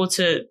get people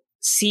to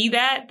see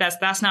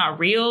that's not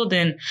real,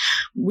 then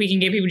we can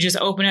get people to just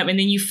open up, and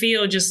then you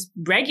feel just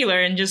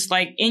regular and just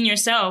like in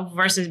yourself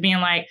versus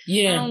being like,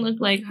 I don't look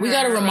like her. We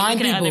gotta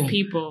remind other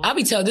people. I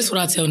be telling, this is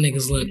what I tell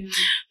niggas,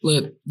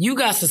 look, you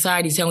got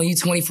society telling you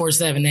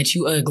 24/7 that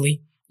you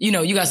ugly.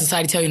 You got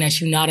society telling you that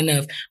you not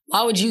enough.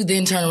 Why would you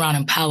then turn around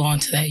and pile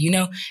onto that?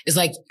 It's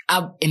like,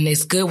 and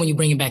it's good when you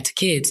bring it back to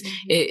kids.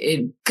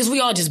 Cause we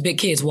all just big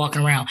kids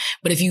walking around.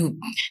 But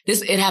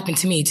it happened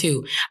to me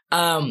too.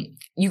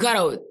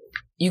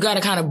 You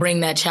gotta kind of bring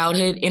that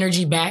childhood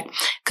energy back,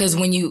 because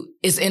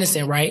it's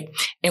innocent, right?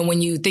 And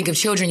when you think of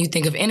children, you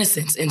think of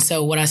innocence. And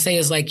so what I say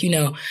is like, you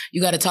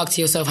gotta talk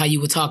to yourself how you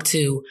would talk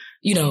to,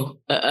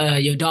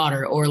 your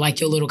daughter or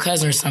like your little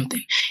cousin or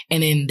something.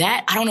 And then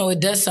that, I don't know, it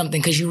does something,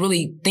 because you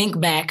really think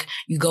back,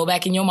 you go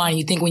back in your mind,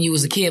 you think when you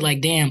was a kid,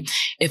 like, damn,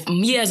 if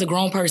me as a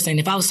grown person,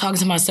 if I was talking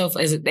to myself,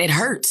 it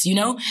hurts,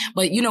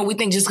 But, we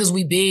think just because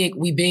we big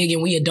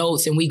and we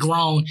adults and we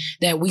grown,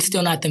 that we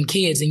still not them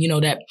kids. And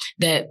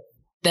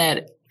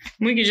that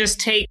we could just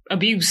take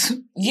abuse. Or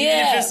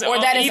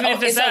that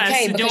it's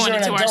okay because you're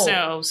an adult.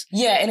 Ourselves.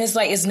 Yeah, and it's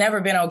like, it's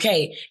never been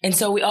okay. And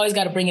so we always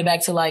got to bring it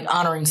back to like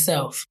honoring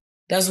self.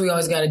 That's what we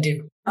always got to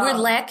do.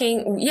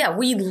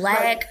 We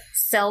lack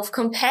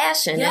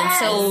self-compassion.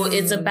 Yes. And so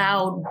it's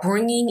about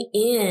bringing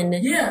in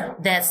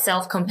that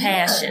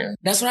self-compassion. Yeah.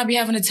 That's what I be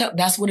having to tell.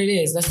 That's what it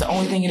is. That's the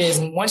only thing it is.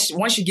 And once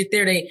you get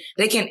there,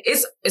 they can,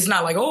 it's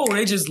not like, oh,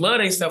 they just love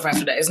themselves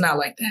after that. It's not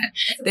like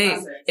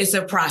that. It's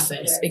a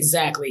process.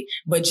 Exactly.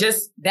 But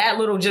just that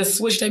little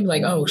switch, they be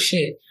like, oh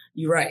shit,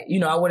 you're right.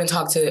 I wouldn't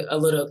talk to a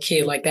little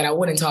kid like that. I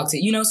wouldn't talk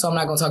to, so I'm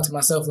not going to talk to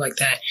myself like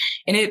that.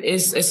 And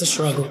it's a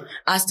struggle.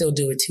 I still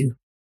do it too.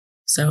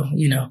 So,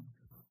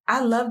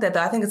 I love that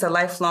though. I think it's a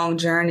lifelong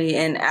journey,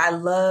 and I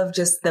love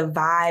just the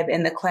vibe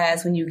in the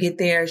class when you get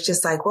there. It's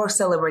just like, we're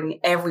celebrating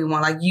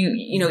everyone. Like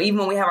even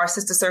when we have our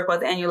sister circle at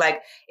the end, you're like,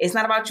 it's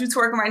not about you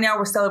twerking right now.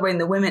 We're celebrating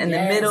the women in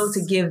the middle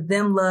to give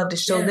them love, to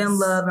show them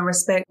love and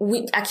respect.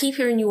 I keep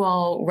hearing you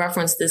all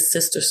reference this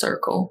sister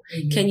circle.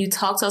 Mm-hmm. Can you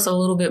talk to us a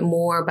little bit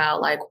more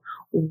about like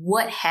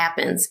what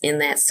happens in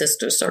that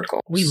sister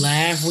circle? We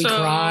laugh, we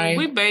cry.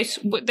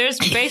 There's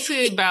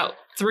basically about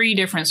 3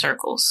 different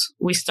circles.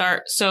 We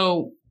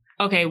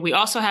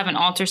also have an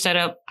altar set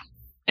up.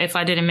 If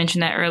I didn't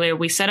mention that earlier,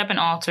 we set up an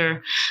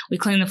altar, we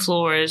clean the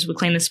floors, we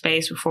clean the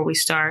space before we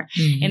start.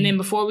 Mm-hmm. And then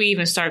before we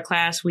even start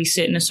class, we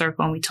sit in a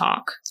circle and we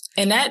talk.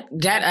 And that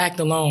act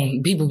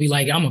alone, people be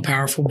like, I'm a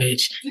powerful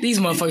bitch. These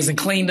motherfuckers are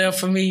cleaned up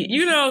for me.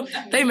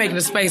 They making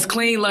the space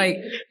clean, like,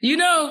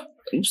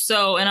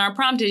 So, and our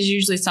prompt is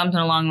usually something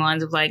along the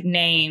lines of like,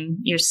 name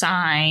your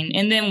sign.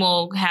 And then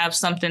we'll have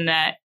something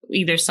that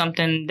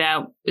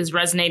is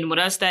resonating with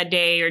us that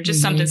day, or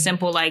just something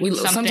simple like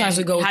sometimes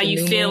we go how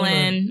you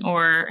feeling,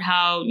 or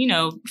how,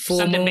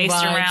 something based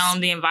vibes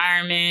around the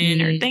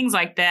environment or things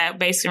like that,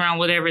 based around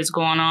whatever is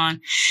going on.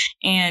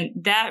 And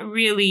that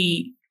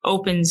really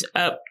opens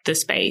up the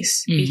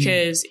space,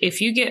 because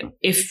if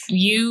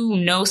you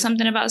know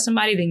something about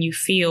somebody, then you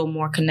feel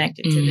more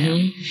connected to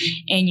them,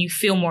 and you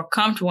feel more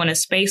comfortable in a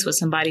space with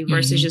somebody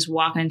versus just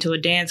walking into a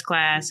dance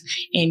class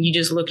and you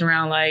just looking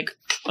around like,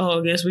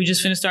 oh, I guess we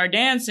just finna start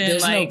dancing.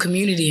 There's no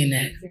community in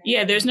that.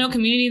 Yeah, there's no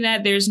community in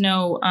that. There's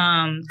no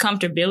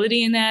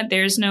comfortability in that.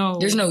 There's no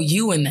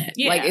you in that.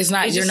 Yeah, like, it's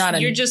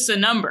not, you're just a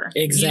number.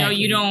 Exactly.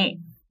 You don't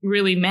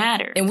really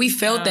matter. And we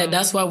felt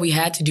that's why we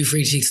had to do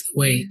Free Cheeks the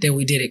way that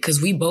we did it. Cause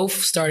we both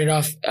started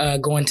off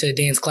going to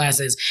dance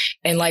classes.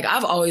 And like,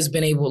 I've always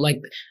been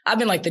I've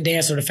been like the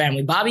dancer of the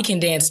family. Bobbi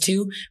can dance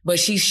too, but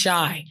she's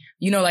shy.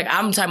 Like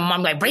I'm the type of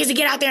mom, like, Breezy,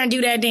 get out there and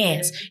do that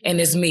dance. And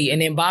it's me.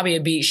 And then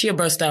Bobbi she'll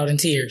burst out in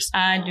tears.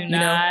 I do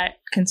not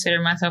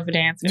consider myself a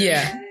dancer.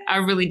 Yeah. I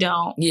really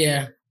don't.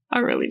 Yeah. I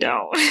really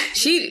don't.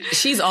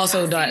 She's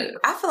also done.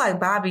 I feel like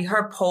Bobbi,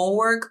 her pole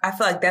work, I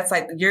feel like that's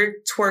like you're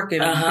twerking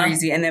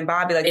Breezy, and then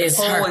Bobbi, like it's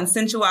the pole and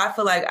sensual. I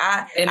feel like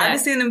I've been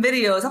seeing them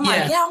videos. I'm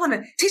like, I want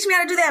to teach me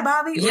how to do that,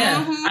 Bobbi.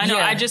 Yeah, I know.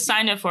 Yeah. I just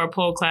signed up for a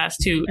pole class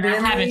too. Really?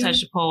 I haven't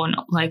touched a pole in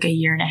like a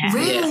year and a half.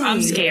 Really?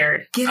 I'm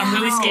scared. I'm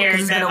really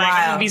scared that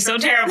like it'll be so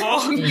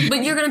terrible.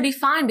 But you're gonna be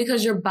fine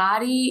because your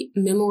body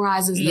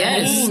memorizes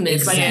the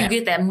movements. Like you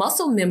get that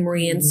muscle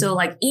memory, and so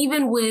like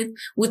even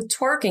with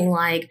twerking,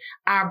 like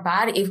our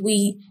body, if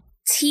we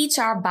teach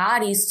our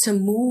bodies to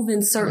move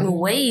in certain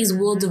ways,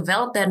 we'll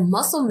develop that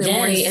muscle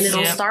memory and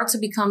it'll start to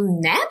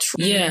become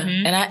natural. Yeah.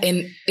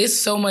 And it's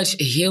so much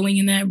healing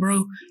in that,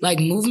 bro. Like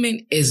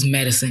movement is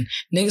medicine.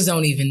 Niggas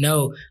don't even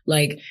know.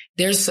 Like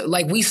there's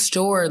like we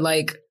store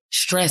like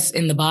stress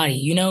in the body,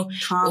 you know?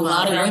 Trauma. A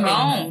lot of women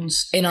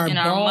bones. in our bones,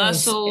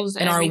 muscles,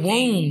 in our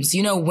wombs.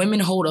 You know, women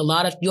hold a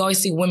lot of, you always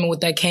see women with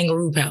that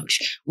kangaroo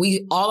pouch.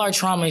 All our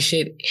trauma and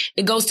shit,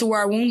 it goes to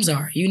where our wombs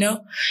are, you know?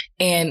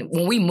 And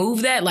when we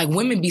move that, like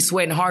women be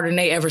sweating harder than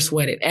they ever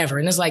sweated, ever.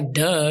 And it's like,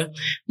 duh,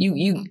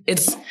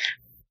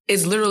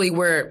 it's literally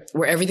where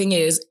everything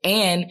is.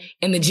 And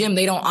in the gym,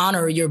 they don't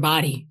honor your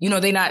body. You know,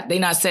 they not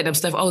setting up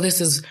stuff. Oh, this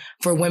is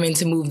for women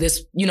to move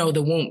this, you know,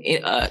 the womb,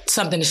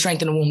 something to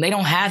strengthen the womb. They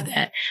don't have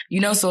that,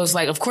 you know? So it's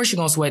like, of course you're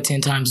going to sweat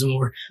 10 times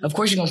more. Of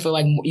course you're going to feel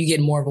like you get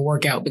more of a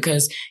workout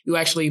because you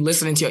actually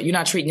listening to you're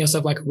not treating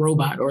yourself like a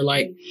robot or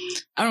like,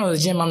 I don't know, the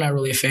gym, I'm not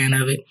really a fan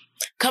of it.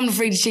 Come to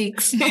Free the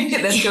Cheeks.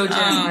 Let's go,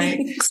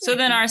 Jen. So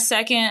then our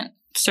second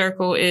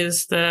circle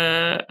is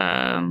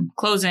the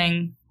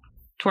closing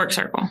twerk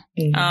circle.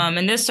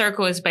 And this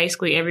circle is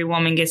basically every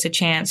woman gets a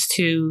chance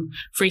to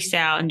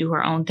freestyle and do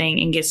her own thing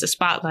and gets the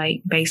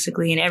spotlight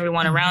basically. And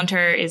everyone around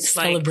her is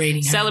like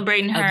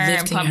celebrating her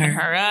and pumping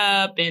her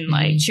up and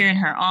like cheering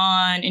her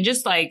on and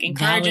just like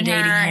encouraging her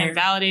and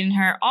validating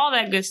her, all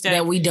that good stuff.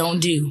 That we don't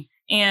do.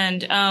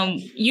 And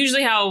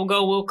usually how we'll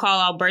go, we'll call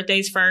out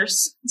birthdays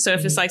first. So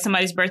if it's like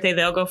somebody's birthday,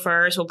 they'll go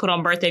first. We'll put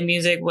on birthday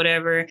music,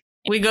 whatever.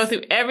 We go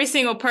through every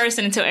single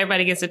person until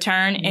everybody gets a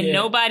turn, and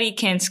nobody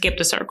can skip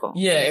the circle.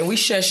 Yeah, and we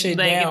shut shit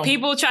like, down. If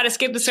people try to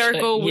skip the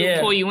circle,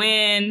 we'll pull you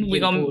in.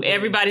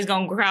 Everybody's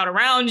gonna crowd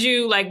around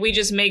you. Like, we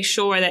just make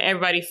sure that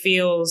everybody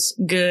feels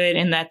good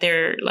and that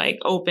they're like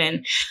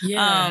open.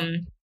 Yeah.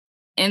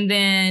 And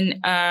then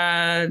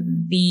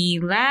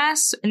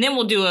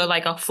we'll do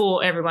a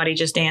full everybody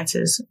just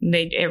dances.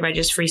 Everybody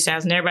just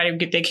freestyles and everybody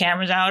get their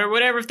cameras out or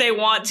whatever if they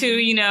want to,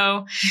 you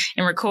know,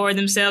 and record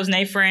themselves and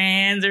their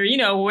friends or, you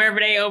know, wherever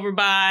they over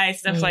by,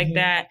 stuff like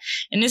that.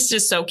 And it's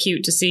just so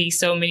cute to see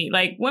so many,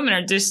 like, women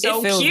are just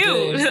so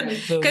cute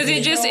because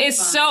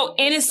it's so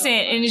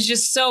innocent and it's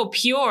just so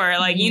pure,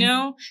 like, you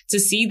know, to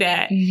see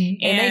that.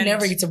 And they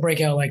never get to break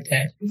out like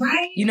that.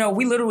 Right. You know,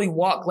 we literally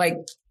walk like,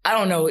 I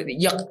don't know,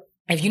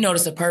 if you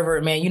notice a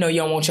pervert, man, you know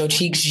you don't want your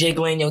cheeks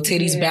jiggling, your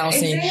titties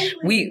bouncing.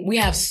 Exactly. We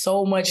have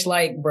so much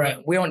like,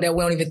 bruh, we don't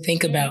even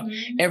think about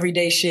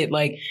everyday shit.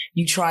 Like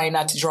you try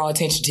not to draw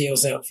attention to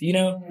yourself, you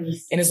know?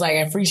 And it's like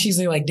at Free Cheeks,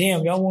 they're like,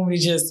 damn, y'all want me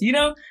to just, you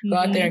know, go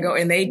out there and go.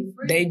 And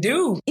they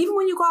do. Even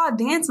when you go out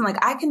dancing, like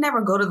I can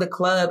never go to the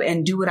club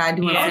and do what I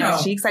do in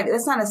Free Cheeks. Like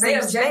it's not a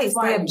safe space.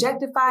 They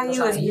objectify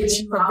you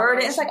as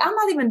perverted. It's like, I'm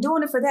not even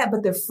doing it for that.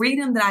 But the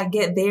freedom that I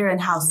get there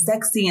and how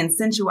sexy and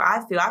sensual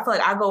I feel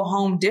like I go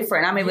home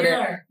different. I'm able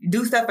to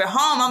do stuff at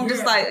home. I'm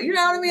just like, you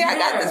know what I mean? I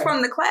got this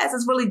from the class.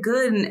 It's really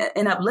good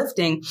and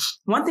uplifting.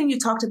 One thing you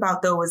talked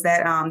about though was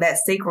that that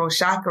sacral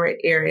chakra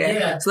area.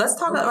 Yeah. So let's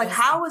talk about like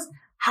how is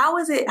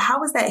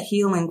that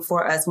healing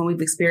for us when we've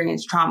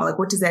experienced trauma? Like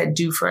what does that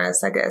do for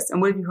us, I guess?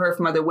 And what have you heard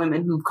from other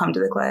women who've come to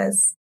the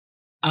class?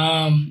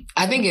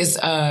 I think it's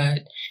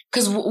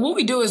because what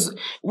we do is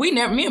me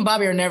and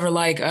Bobbi are never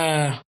like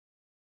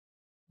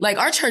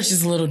our church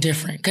is a little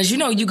different because, you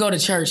know, you go to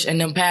church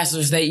and them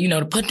pastors, they, you know,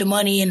 to put the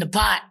money in the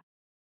pot.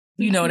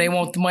 You know, they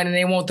want the money,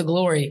 they want the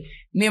glory.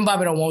 Me and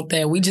Bobbi don't want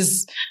that. We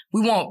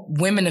want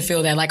women to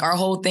feel that. Like our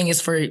whole thing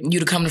is for you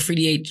to come to Free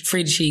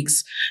the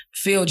Cheeks,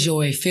 feel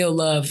joy, feel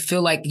love,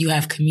 feel like you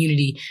have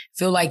community,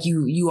 feel like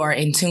you are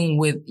in tune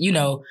with, you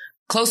know,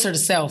 closer to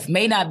self.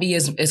 May not be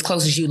as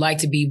close as you'd like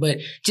to be, but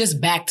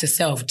just back to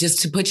self,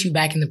 just to put you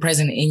back in the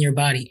present in your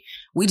body.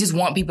 We just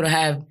want people to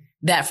have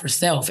that for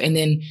self and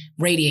then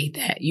radiate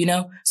that, you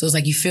know? So it's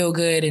like you feel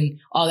good and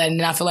all that. And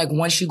then I feel like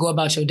once you go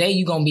about your day,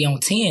 you're going to be on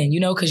 10, you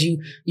know, because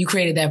you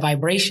created that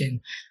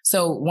vibration.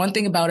 So one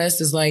thing about us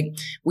is like,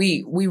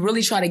 we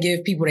really try to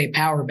give people their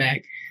power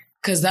back.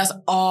 Cause that's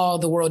all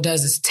the world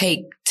does is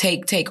take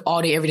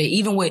all day, every day.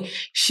 Even with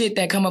shit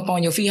that come up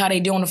on your feed, how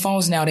they do on the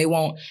phones now, they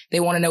want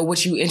to know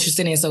what you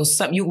interested in. So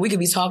we could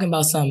be talking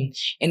about something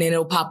and then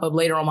it'll pop up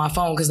later on my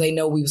phone because they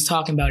know we was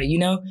talking about it, you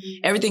know?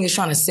 Everything is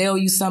trying to sell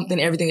you something.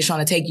 Everything is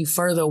trying to take you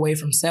further away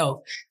from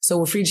self. So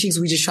with Free Cheeks,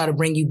 we just try to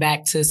bring you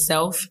back to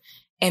self.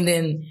 And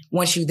then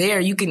once you're there,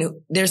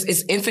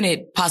 it's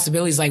infinite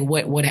possibilities, like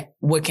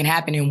what can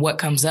happen and what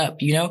comes up,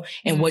 you know,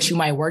 and what you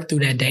might work through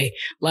that day.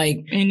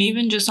 Like, and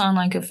even just on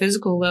like a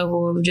physical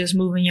level of just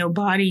moving your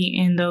body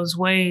in those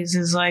ways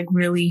is like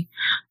really,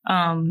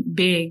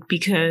 big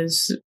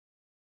because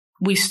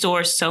we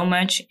store so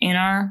much in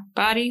our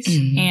bodies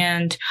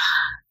and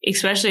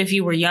especially if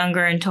you were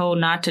younger and told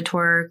not to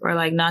twerk or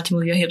like not to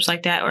move your hips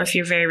like that, or if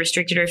you're very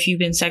restricted or if you've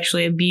been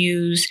sexually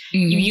abused,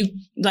 you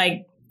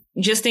like,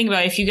 just think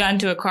about it. If you got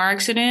into a car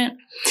accident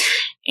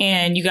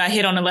and you got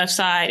hit on the left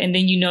side, and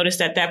then you notice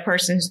that that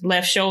person's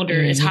left shoulder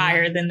is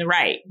higher than the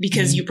right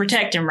because you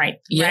protect them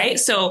right?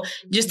 So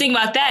just think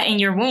about that in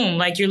your womb.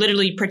 Like you're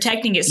literally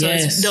protecting it. So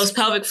those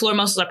pelvic floor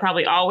muscles are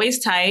probably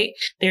always tight.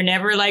 They're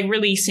never like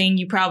releasing.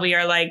 You probably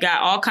are like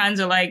got all kinds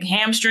of like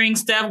hamstring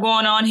stuff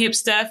going on, hip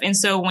stuff. And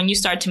so when you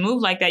start to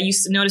move like that, you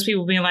notice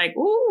people being like,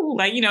 ooh,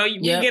 like, you know, you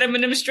get them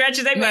in them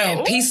stretches. They man,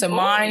 like, peace of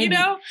mind. You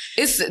know,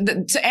 it's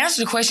to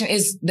answer the question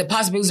is the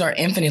possibilities are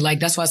infinite. Like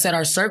that's why I said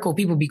our circle,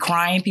 people be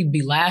crying, people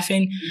be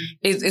laughing.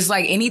 It's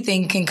like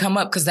anything can come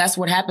up because that's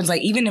what happens.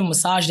 Like even in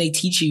massage, they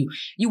teach you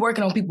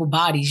working on people's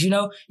bodies, you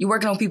know, you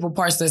working on people's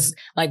parts that's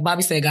like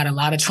Bobbi said, got a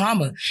lot of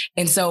trauma.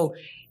 And so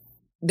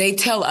they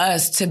tell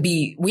us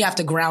we have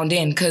to ground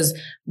in because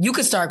you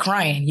could start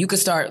crying. You could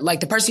start, like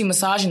the person you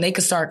massaging, they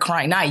could start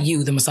crying. Not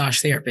you, the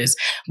massage therapist,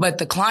 but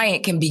the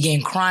client can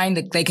begin crying.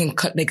 They can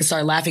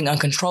start laughing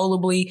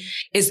uncontrollably.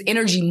 It's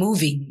energy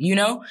moving, you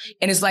know?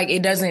 And it's like,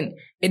 it doesn't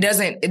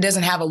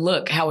have a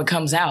look how it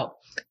comes out.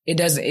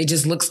 It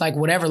just looks like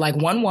whatever. Like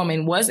one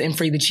woman was in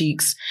Free the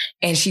Cheeks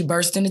and she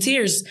burst into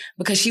tears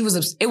because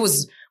it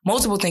was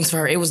multiple things for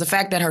her. It was the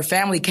fact that her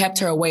family kept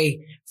her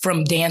away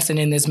from dancing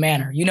in this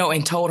manner, you know,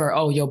 and told her,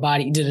 oh, your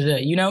body,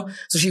 you know?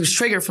 So she was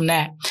triggered from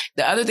that.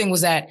 The other thing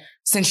was that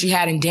since she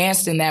hadn't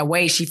danced in that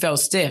way, she felt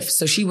stiff.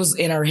 So she was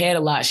in her head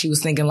a lot. She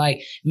was thinking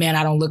like, man,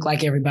 I don't look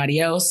like everybody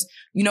else,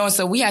 you know? And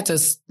so we had to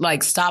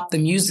like stop the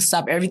music,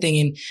 stop everything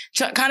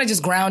and kind of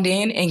just ground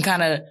in and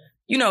kind of,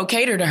 you know,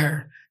 cater to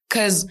her.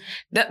 Cause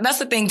that's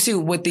the thing too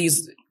with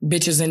these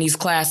bitches in these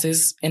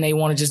classes and they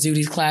want to just do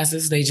these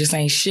classes. They just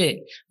ain't shit.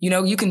 You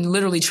know, you can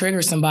literally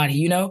trigger somebody,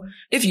 you know,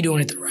 if you're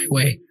doing it the right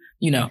way,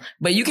 you know,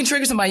 but you can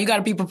trigger somebody. You got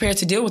to be prepared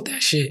to deal with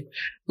that shit.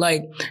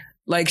 Like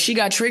she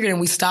got triggered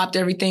and we stopped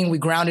everything. We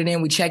grounded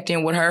in, we checked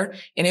in with her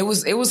and it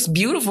was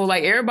beautiful.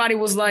 Like everybody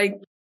was like,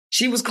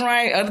 she was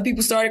crying. Other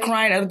people started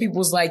crying. Other people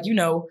was like, you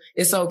know,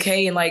 it's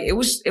okay. And like, it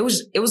was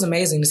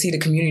amazing to see the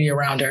community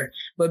around her.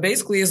 But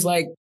basically it's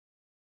like,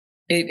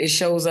 it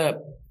shows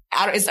up.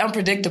 It's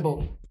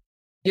unpredictable.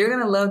 You're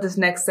going to love this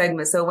next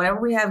segment. So whenever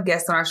we have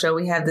guests on our show,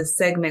 we have this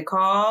segment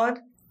called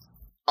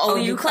Oh,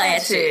 You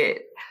Clash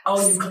It.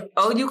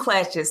 Oh, you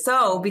clash it.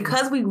 So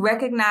because we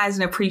recognize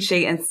and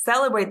appreciate and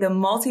celebrate the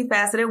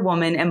multifaceted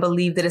woman and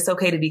believe that it's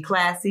okay to be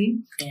classy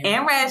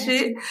and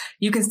ratchet,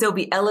 you can still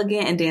be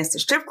elegant and dance to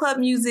strip club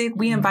music.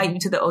 We invite you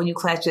to the Oh, You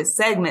Clash It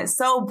segment.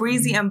 So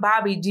Breezy and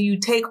Bobbi, do you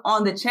take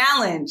on the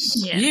challenge?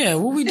 Yeah,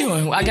 what we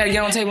doing? I got to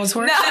get on the table and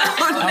twerk? No.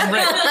 I'm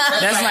ready.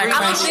 That's my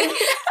question.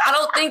 I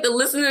don't think the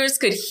listeners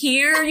could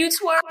hear you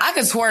twerk. I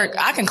can twerk.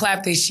 I can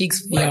clap these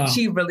cheeks for y'all.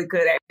 She really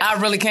could.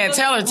 I really can't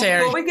tell her,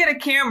 Terry. When we get a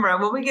camera,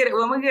 when we get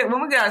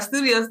our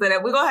studio set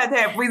up, we're gonna have to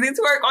have Breezy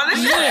twerk on the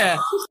show. Yeah.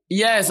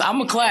 Yes, I'm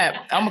gonna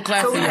clap.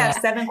 So we have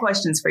 7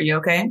 questions for you,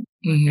 okay?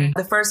 Mm-hmm.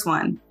 The first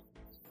one.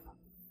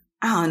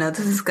 I don't know.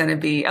 This is gonna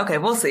be okay.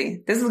 We'll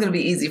see. This is gonna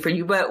be easy for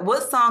you. But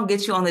what song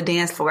gets you on the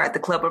dance floor at the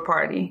club or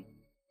party?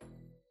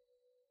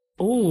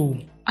 Ooh.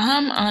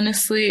 I'm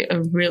honestly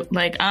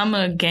I'm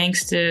a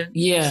gangster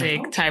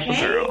music type of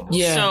girl.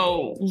 Yeah.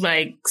 So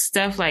like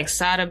stuff like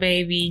Sada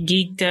Baby,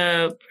 Geeked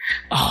Up,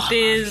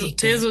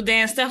 Thizzle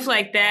Dance, stuff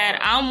like that.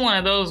 I'm one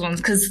of those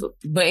ones because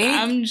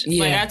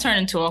I turn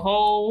into a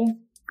whole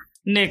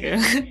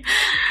nigga.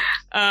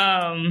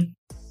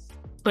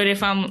 But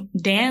if I'm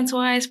dance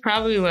wise,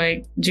 probably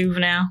like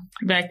Juvenile.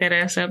 Back that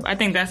ass up. I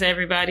think that's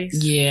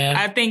everybody's. Yeah.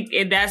 I think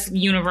that's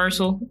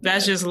universal.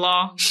 That's just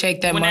law.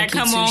 Shake that when monkey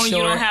that come on, short. you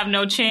don't have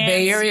no chance.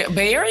 Bay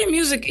Area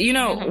music, you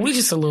know, we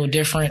just a little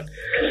different.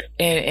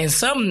 And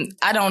some,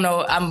 I don't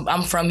know,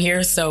 I'm from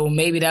here, so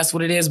maybe that's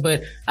what it is,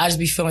 but I just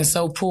be feeling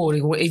so pulled.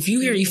 If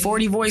you hear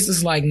E40 voice,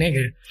 it's like,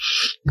 nigga,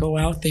 go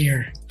out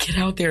there. Get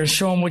out there and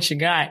show them what you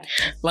got.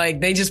 Like,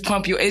 they just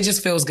pump you. It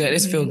just feels good.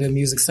 It's feel good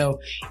music. So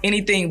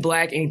anything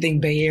black, anything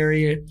Bay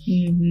Area.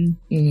 Mm-hmm.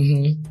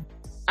 Mm-hmm.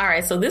 All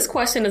right, so this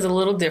question is a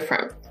little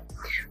different.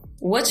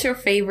 What's your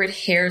favorite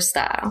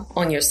hairstyle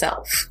on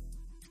yourself?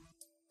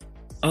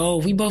 Oh,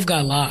 we both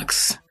got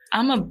locks.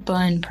 I'm a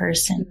bun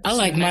person. I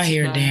like my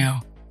hair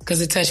down because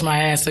it touched my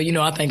ass. So, you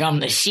know, I think I'm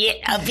the shit.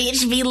 A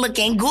bitch be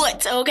looking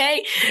good,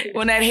 okay?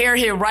 When that hair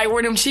hit right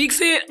where them cheeks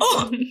hit,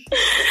 oh,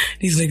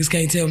 these niggas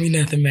can't tell me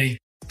nothing, man.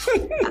 I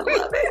love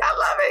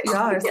it. Y'all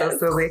are so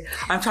silly.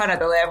 I'm trying not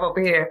to laugh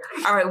over here.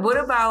 All right, what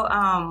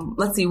about,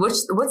 let's see,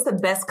 what's the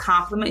best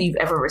compliment you've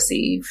ever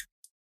received?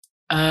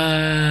 Oh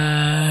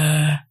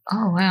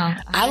wow!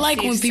 I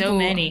like when people. So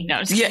many.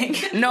 No,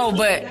 no,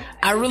 but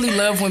I really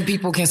love when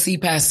people can see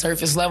past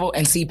surface level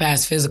and see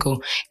past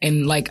physical.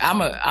 And like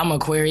I'm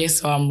Aquarius,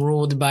 so I'm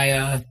ruled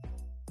by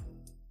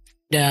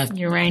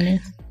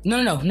Uranus.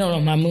 No,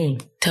 my moon.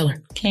 Tell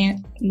her.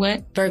 Can't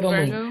what? Virgo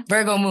moon.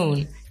 Virgo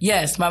moon.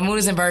 Yes, my moon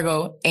is in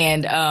Virgo,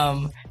 and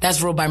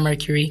that's ruled by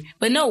Mercury.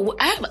 But no,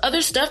 I have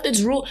other stuff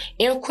that's ruled.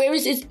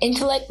 Aquarius is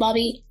intellect,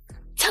 Bobbi.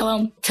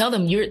 Tell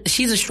them.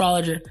 She's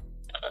astrologer.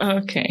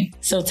 Okay.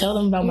 So tell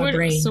them about my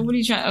brain. So what are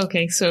you trying?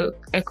 Okay, so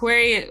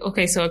Aquarius.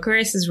 Okay, so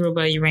Aquarius is ruled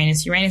by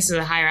Uranus. Uranus is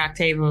a higher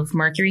octave of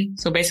Mercury.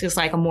 So basically, it's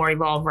like a more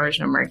evolved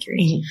version of Mercury.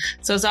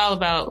 Mm-hmm. So it's all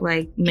about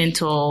like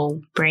mental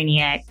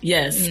brainiac.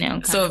 Yes. You know.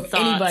 So if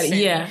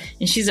anybody,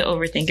 and she's an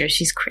overthinker.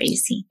 She's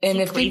crazy. And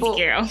if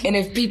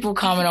people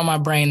comment on my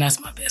brain, that's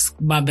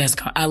my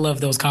best. I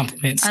love those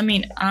compliments. I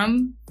mean,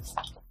 I'm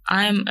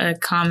a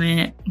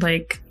comment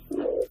like.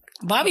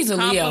 Bobbi's a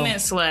Leo. Compliment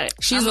slut.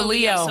 She's a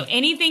Leo. So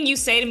anything you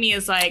say to me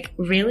is like,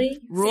 really?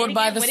 Ruled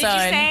by the sun.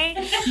 What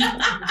did you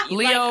say?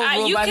 Leo ruled by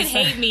the sun. You can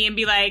hate me and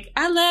be like,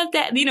 I love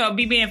that. You know,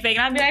 be being fake.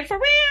 And I'd be like, for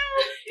real?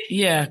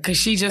 Yeah, because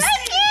she just...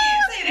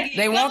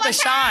 They want the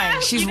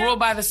shine. She's ruled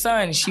by the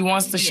sun. She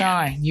wants to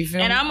shine. You feel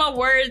me? And I'm a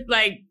word,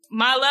 like,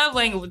 my love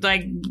language,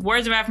 like,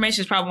 words of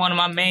affirmation is probably one of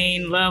my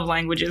main love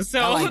languages.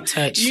 So I like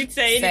touch. You'd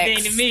say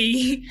anything to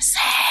me. Sex.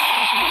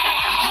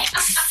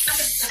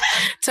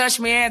 Touch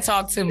me and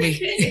talk to me.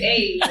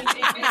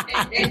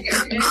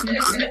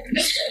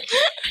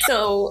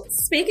 So,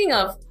 speaking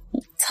of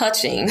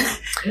touching,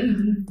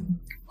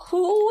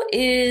 who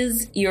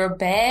is your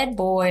bad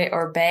boy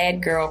or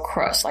bad girl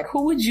crush? Like,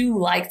 who would you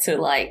like to,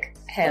 like,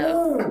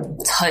 have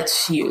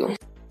touch you?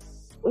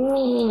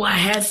 Ooh, I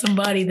had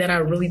somebody that I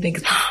really think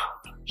is...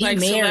 Like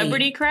married.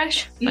 Celebrity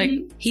crush? Like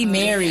he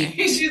married.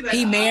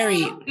 He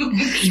married.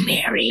 He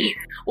married.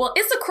 Well,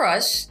 it's a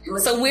crush,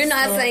 so we're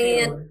not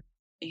saying...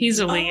 He's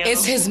a Leo.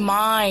 It's his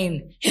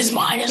mind. His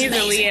mind is He's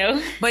amazing. a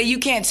Leo. But you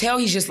can't tell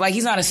he's just like,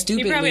 he's not a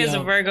stupid Leo. He probably has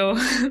a Virgo.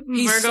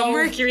 He's Virgo so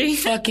Mercury.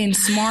 fucking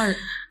smart.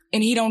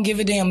 And he don't give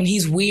a damn. And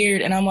he's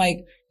weird. And I'm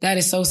like, that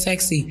is so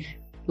sexy.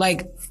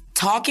 Like,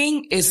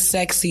 talking is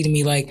sexy to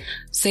me. Like,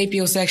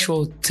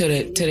 sapiosexual to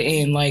the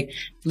end. Like,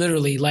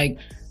 literally. Like,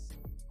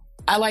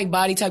 I like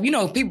body type. You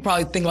know, people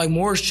probably think like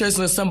Morris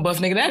Chestnut, some buff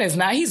nigga. That is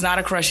not, he's not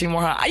a crush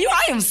anymore. Huh?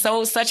 I am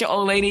such an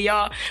old lady,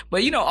 y'all.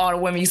 But you know, all the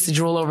women used to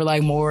drool over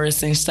like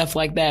Morris and stuff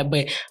like that.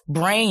 But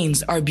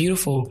brains are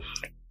beautiful.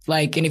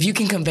 Like, and if you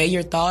can convey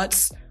your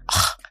thoughts,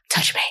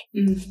 touch me.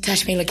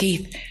 Touch me,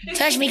 Lakeith.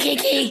 Touch me,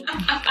 Kiki.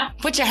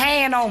 Put your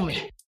hand on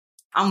me.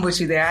 I'm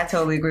with you there. I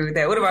totally agree with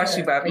that. What about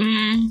you,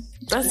 Bobbi?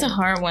 That's a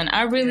hard one.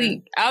 I'll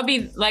be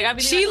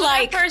she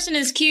like that person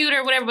is cute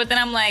or whatever, but then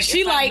I'm like,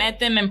 if I met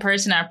them in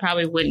person, I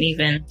probably wouldn't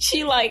even.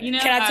 She like, you know,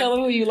 can I tell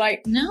them who you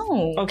like?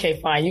 No. Okay,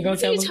 fine. You gonna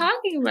tell them? What are you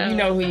talking about? You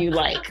know who you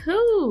like.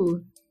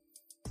 Who?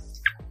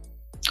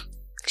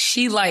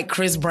 She like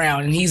Chris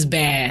Brown and he's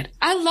bad.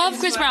 I love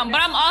Chris Brown,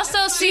 but I'm also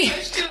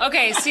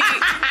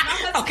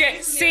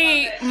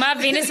my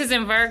Venus is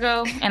in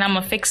Virgo and I'm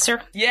a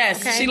fixer.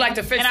 Yes, okay? She like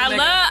to fix. And I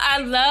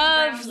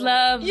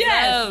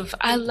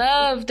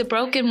love the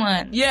broken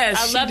one. Yes,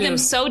 I love them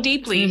so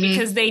deeply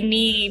because they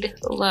need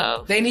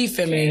love. They need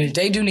femininity.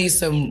 They do need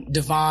some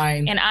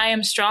divine. And I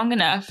am strong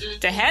enough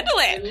to handle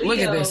it. Look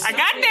at this. I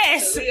got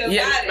this.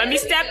 Yeah, let me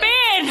step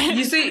in.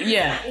 You see,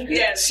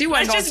 yeah. She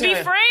wasn't. Let's just be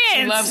friends.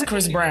 She loves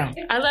Chris Brown.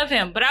 I love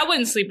him, but I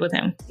wouldn't sleep with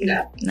him.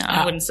 No,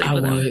 I wouldn't sleep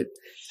with him.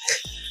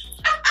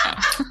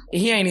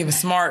 He ain't even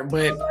smart,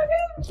 but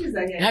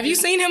have you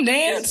seen him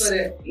dance?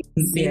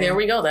 See, there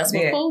we go. That's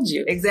what pulled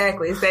you.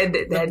 Exactly. It's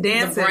that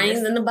dance. The brains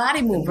and the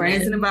body movement.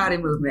 Brains and the body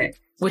movement.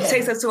 Which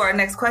takes us to our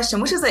next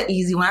question, which is an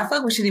easy one. I feel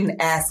like we shouldn't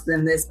even ask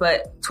them this,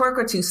 but twerk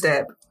or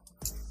two-step?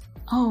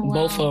 Oh, wow.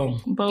 Both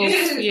of them.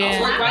 Both,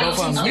 yeah. Both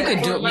of them. You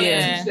could do,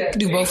 you could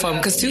do both of them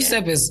because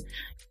two-step is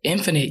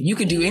infinite. You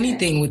could do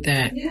anything with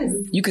that.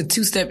 You could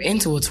two-step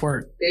into a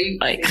twerk.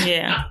 Like,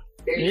 yeah.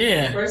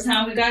 First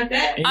time we got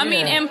that. I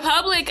mean, in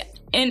public,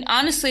 and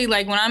honestly,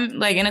 like when I'm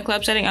like in a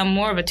club setting, I'm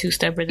more of a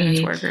two-stepper than a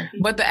twerker.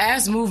 But the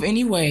ass move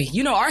anyway.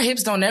 You know, our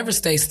hips don't ever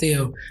stay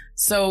still.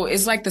 So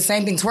it's like the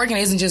same thing.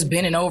 Twerking isn't just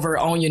bending over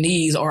on your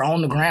knees or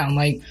on the ground.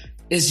 Like,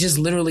 it's just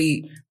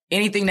literally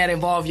anything that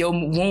involves your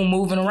womb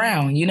moving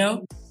around, you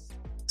know?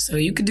 So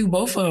you could do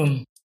both of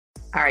them.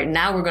 All right,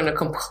 now we're going to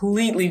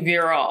completely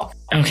veer off.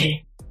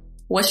 Okay.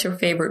 What's your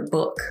favorite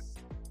book?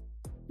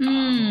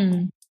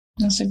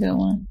 That's a good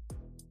one.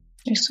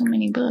 There's so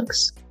many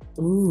books.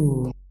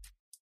 Ooh.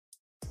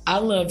 I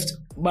loved,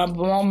 my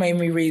mom made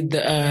me read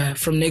the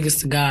From Niggas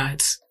to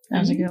Gods. That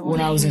was a good one.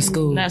 When I was in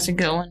school. That's a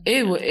good one.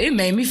 It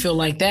made me feel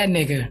like that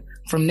nigga.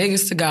 From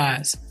Niggas to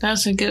Gods.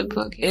 That's a good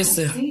book. I'm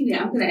going to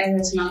add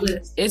that to my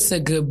list. It's a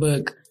good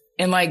book.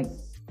 And like,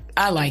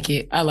 I like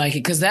it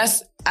because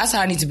that's how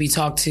I need to be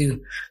talked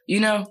to. You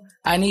know?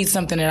 I need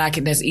something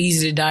that's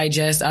easy to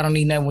digest. I don't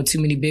need nothing with too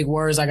many big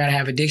words. I gotta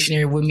have a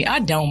dictionary with me. I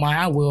don't mind.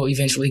 I will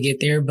eventually get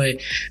there, but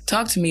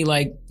talk to me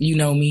like you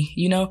know me,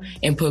 you know,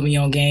 and put me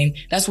on game.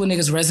 That's what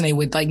niggas resonate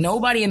with. Like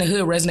nobody in the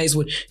hood resonates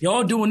with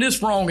y'all doing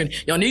this wrong and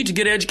y'all need to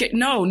get educated.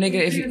 No,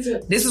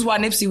 nigga, this is why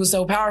Nipsey was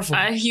so powerful.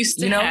 I used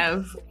to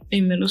have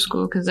in middle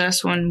school because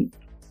that's when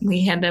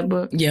we had that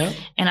book. Yeah.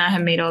 And I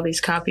had made all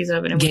these copies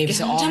of it and gave it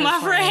to all my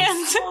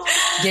friends.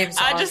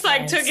 I just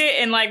like took it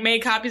and like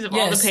made copies of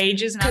all the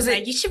pages and I was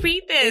like, you should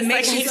read this. It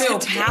makes you feel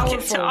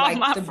powerful.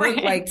 Like the book,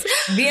 like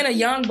being a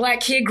young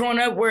black kid growing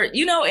up where,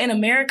 you know, in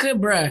America,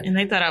 bruh. And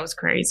they thought I was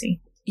crazy.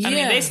 Yeah. I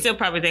mean, they still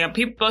probably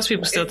think most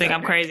people still think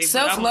I'm crazy.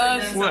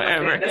 Self-love,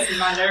 whatever. That's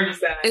my nervous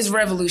side. It's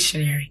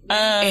revolutionary.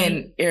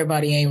 And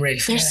everybody ain't ready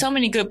for There's that. so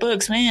many good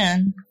books,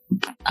 man.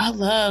 But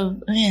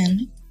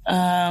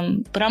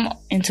I'm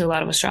into a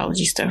lot of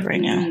astrology stuff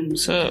right now.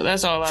 So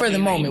that's all For the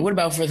moment. What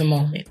about for the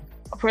moment?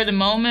 For the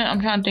moment,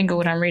 I'm trying to think of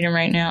what I'm reading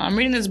right now. I'm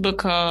reading this book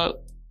called,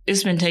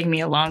 it's been taking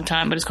me a long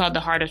time, but it's called The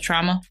Heart of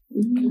Trauma.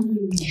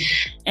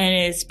 And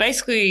it's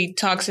basically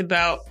talks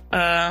about,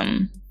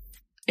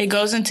 it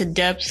goes into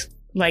depth,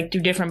 like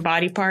through different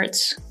body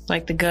parts,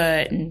 like the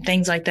gut and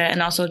things like that. And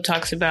also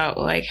talks about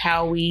like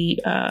how we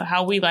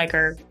like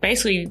are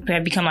basically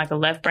have become like a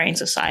left brain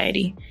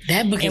society.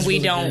 That book is and we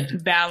really don't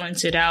good.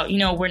 balance it out. You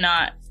know, we're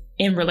not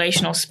in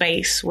relational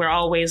space. We're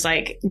always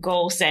like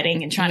goal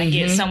setting and trying to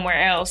get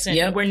somewhere else.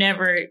 And we're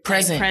never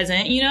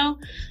present, you know?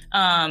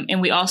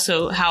 And we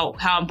also,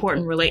 how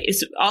important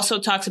it also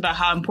talks about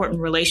how important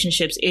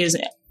relationships is,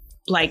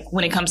 like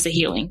when it comes to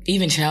healing.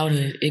 Even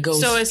childhood, it goes.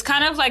 So it's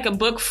kind of like a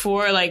book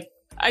for like,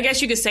 I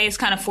guess you could say it's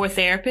kind of for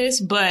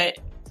therapists, but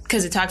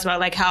because it talks about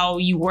like how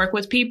you work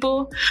with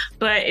people,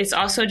 but it's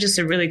also just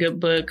a really good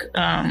book.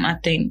 I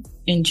think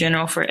in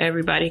general for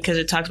everybody, because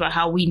it talks about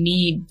how we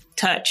need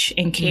touch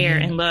and care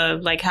and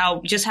love, like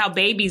how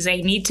babies,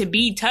 they need to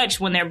be touched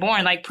when they're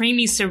born. Like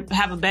preemies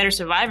have a better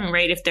surviving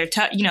rate if they're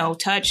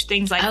touched,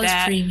 things like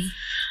that. Preemie.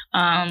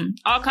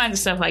 All kinds of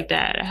stuff like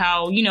that.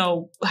 How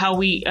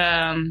we,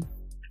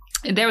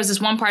 there was this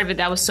one part of it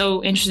that was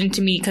so interesting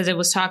to me because it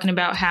was talking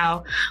about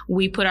how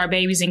we put our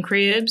babies in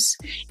cribs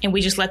and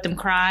we just let them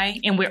cry,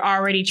 and we're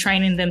already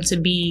training them to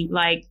be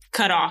like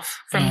cut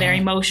off from their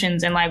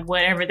emotions and like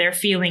whatever they're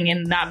feeling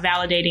and not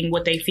validating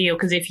what they feel.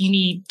 Because if you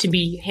need to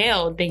be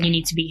held, then you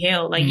need to be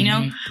held, like, you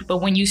know. But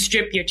when you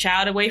strip your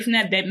child away from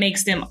that, that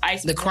makes them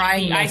isolated.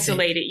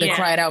 The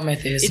cried out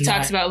method. It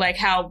talks about like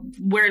how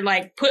we're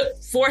like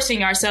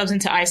forcing ourselves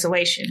into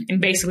isolation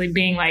and basically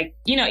being like,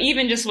 you know,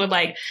 even just with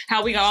like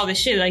how we got all this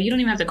shit, like you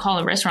don't even have to call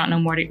a restaurant no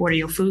more to order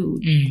your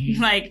food.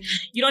 Like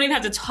you don't even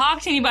have to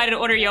talk to anybody to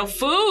order your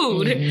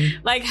food.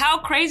 Like how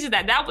crazy is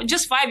that? That was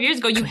just 5 years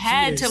ago. You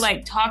had to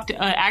like talk to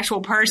an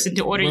actual person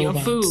to order your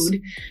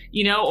food,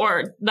 you know,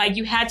 or like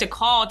you had to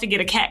call to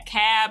get a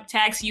cab,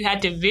 taxi. You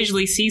had to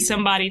visually see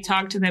somebody,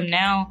 talk to them.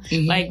 Now,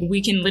 like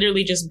we can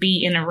literally just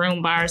be in a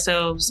room by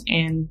ourselves,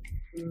 and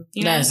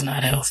you know, that's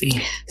not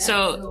healthy.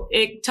 So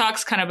it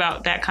talks kind of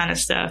about that kind of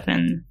stuff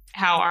and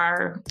how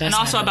and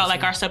also about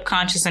like our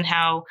subconscious and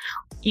how,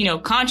 you know,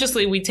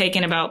 consciously we take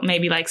in about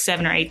maybe like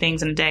 7 or 8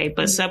 things in a day,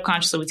 but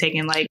subconsciously we take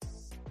in like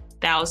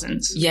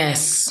thousands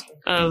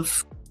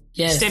of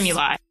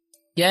stimuli.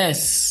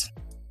 Yes.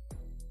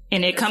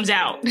 And it comes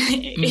out.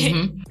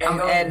 I'm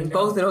adding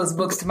both of those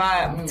books to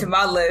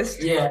my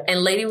list. Yeah.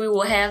 And lady, we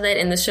will have that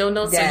in the show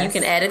notes so you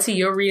can add it to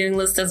your reading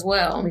list as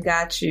well. We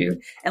got you.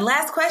 And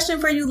last question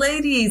for you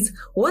ladies.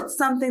 What's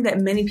something that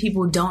many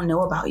people don't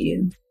know about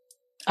you?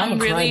 I'm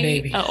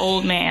really an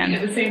old man.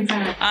 At the same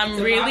time.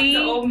 I'm really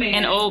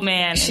an old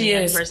man. She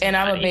is. And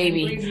I'm a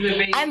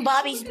baby. I'm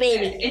Bobby's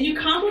baby. And you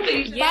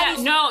compliment me. Yeah,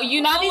 no, you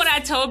know what I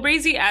told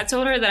Breezy? I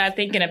told her that I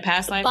think in a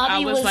past life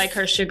I was like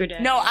her sugar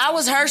daddy. No, I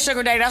was her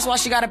sugar daddy. That's why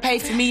she got to pay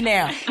for me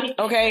now.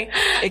 Okay?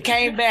 It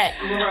came back.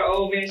 We're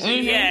old man.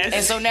 Yes.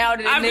 And so now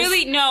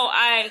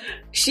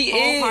she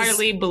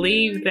wholeheartedly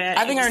believe that.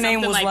 I think her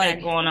name was like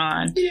that going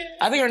on.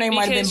 I think her name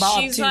might have been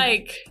Bob she's too.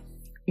 Like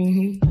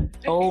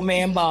old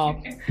man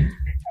Bob.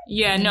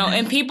 Yeah, no,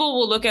 and people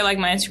will look at like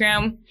my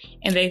Instagram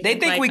and they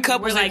think like, we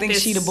couples. They think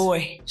she the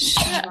boy.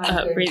 Shut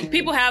up, Breezy.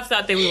 People have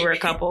thought that we were a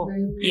couple.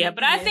 Yeah,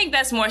 but I think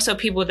that's more so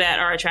people that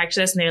are attracted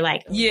to us and they're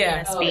like,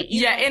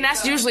 and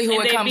that's usually who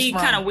it comes from. They'd be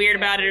kind of weird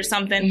about it or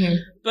something.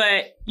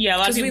 But yeah, a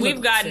lot of people we've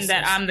gotten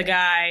that I'm the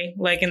guy,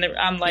 like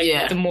I'm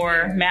like the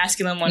more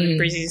masculine one.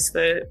 Breezy's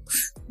the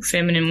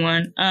feminine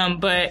one.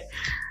 But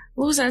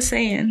what was I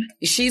saying?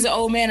 She's an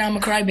old man. I'm a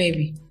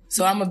crybaby.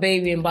 So I'm a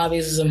baby and Bobby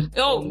is a...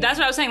 Oh, that's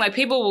what I was saying. Like,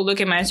 people will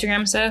look at my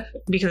Instagram stuff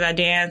because I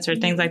dance or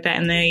things like that,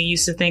 and they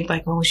used to think,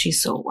 like, oh,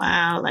 she's so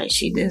wild. Like,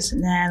 she this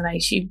and that.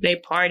 Like, they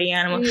party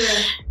animal.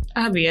 Yeah.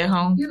 I'll be at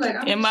home.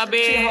 Like, in my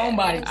bed. She a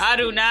homebody. I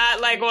do not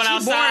like going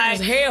outside. Boring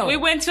as hell. We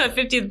went to a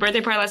 50th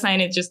birthday party last night,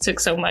 and it just took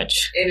so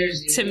much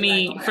energy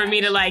for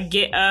me to, like,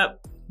 get up.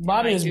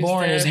 Bobby is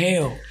boring as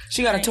hell.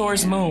 She got a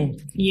Taurus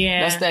moon.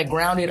 Yeah. That's that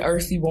grounded,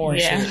 earthy,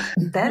 boring shit.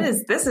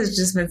 This has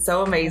just been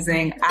so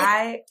amazing.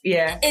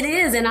 It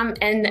is. And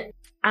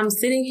I'm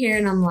sitting here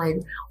and I'm like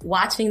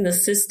watching the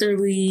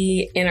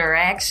sisterly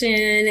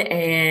interaction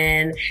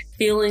and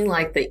feeling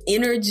like the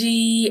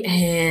energy,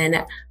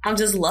 and I'm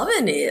just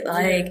loving it.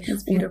 Like,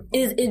 it's beautiful.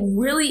 It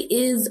really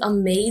is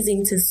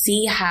amazing to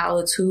see how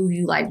the two of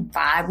you like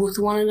vibe with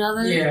one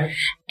another. Yeah.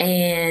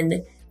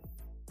 And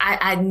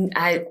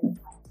I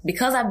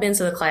because I've been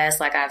to the class,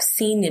 like I've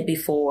seen it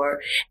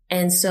before.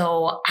 And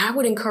so I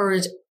would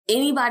encourage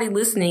anybody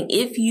listening,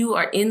 if you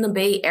are in the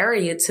Bay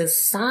Area, to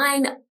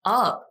sign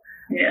up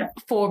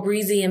for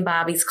Breezy and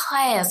Bobbi's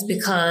class,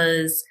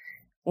 because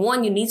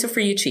one, you need to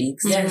free your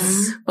cheeks.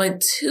 Yes.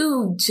 But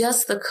two,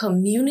 just the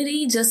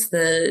community, just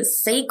the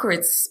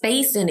sacred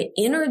space and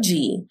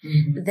energy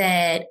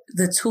that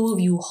the two of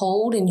you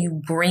hold and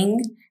you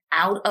bring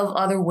out of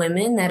other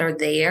women that are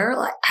there.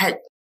 Like,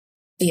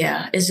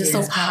 it's just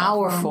so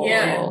powerful.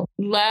 Yeah.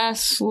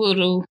 Last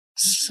little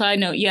side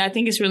note. Yeah, I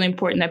think it's really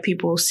important that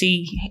people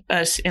see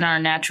us in our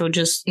natural,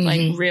 just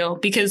like real.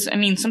 Because, I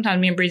mean,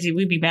 sometimes me and Breezy,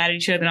 we be mad at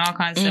each other and all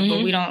kinds of stuff,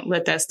 but we don't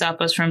let that stop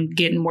us from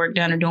getting work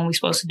done or doing what we're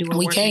supposed to do and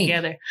working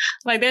together.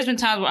 Like, there's been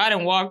times where I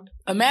done walked.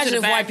 Imagine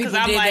if white people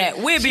did that.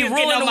 We'd be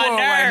ruining the world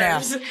right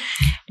now.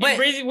 But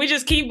Breezy, we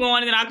just keep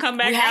going, and then I'll come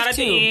back out at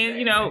the end.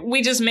 You know,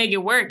 we just make it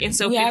work. And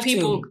so if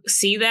people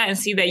see that and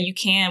see that you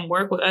can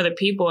work with other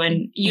people,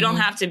 and you don't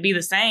have to be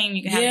the same.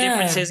 You can have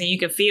differences, and you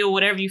can feel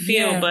whatever you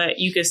feel, but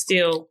you can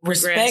still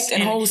respect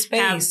and hold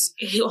space.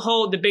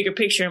 Hold the bigger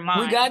picture in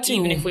mind. We got to,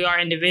 even if we are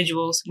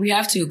individuals. We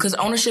have to, because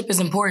ownership is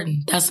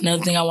important. That's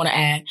another thing I want to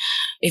add.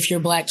 If you're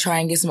Black, try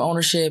and get some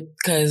ownership,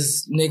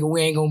 because nigga,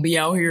 we ain't gonna be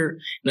out here.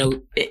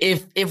 No,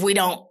 if we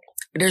don't.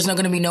 There's not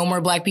going to be no more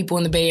Black people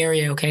in the Bay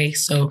Area, okay?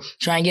 So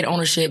try and get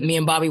ownership. Me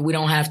and Bobbi, we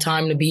don't have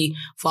time to be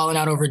falling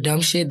out over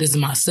dumb shit. This is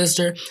my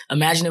sister.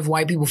 Imagine if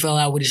white people fell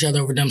out with each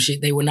other over dumb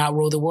shit. They would not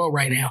rule the world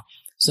right now.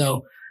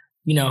 So,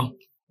 you know,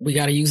 we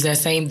got to use the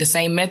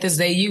same methods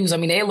they use. I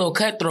mean, they a little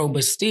cutthroat,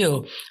 but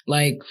still,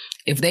 like,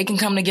 if they can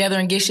come together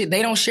and get shit,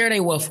 they don't share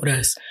their wealth with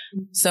us.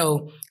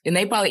 So, and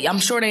they probably, I'm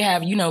sure they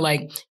have, you know,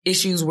 like,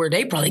 issues where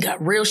they probably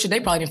got real shit. They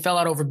probably fell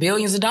out over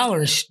billions of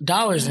dollars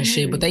and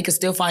shit, but they could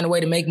still find a way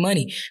to make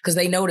money because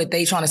they know that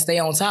they trying to stay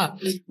on top.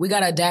 We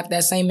got to adapt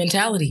that same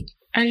mentality.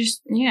 We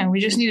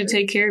just need to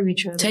take care of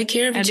each other. Take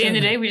care of each other. At the end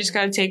of the day, we just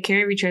got to take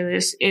care of each other.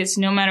 It's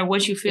no matter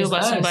what you feel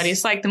about somebody.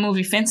 It's like the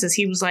movie Fences.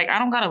 He was like, I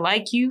don't got to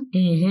like you.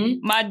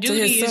 My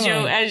duty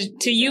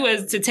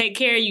is to take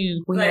care of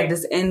you. We have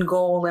this end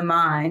goal in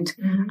mind.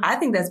 I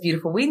think that's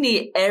beautiful. We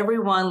need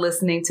everyone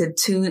listening to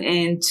tune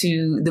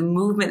into the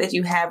movement that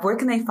you have. Where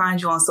can they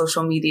find you on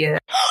social media?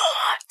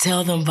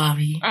 Tell them,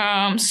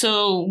 Bobbi.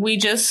 So we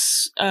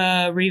just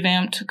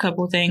revamped a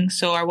couple things.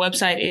 So our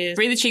website is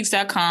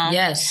freethecheeks.com.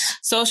 Yes.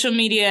 Social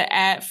media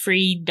at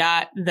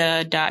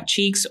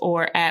free.the.cheeks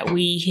or at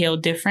We Heal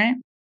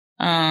Different.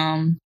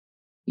 And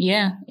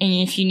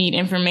if you need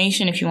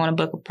information, if you want to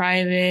book a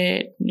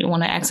private, you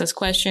want to access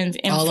questions,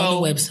 all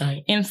on the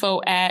website. Info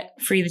at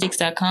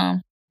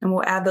freethecheeks.com. And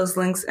we'll add those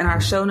links in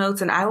our show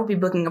notes. And I will be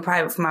booking a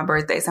private for my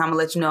birthday, so I'm going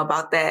to let you know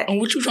about that.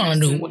 And what you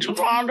trying to do?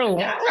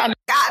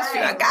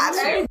 I got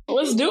you.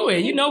 Let's do it.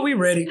 You know we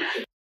ready.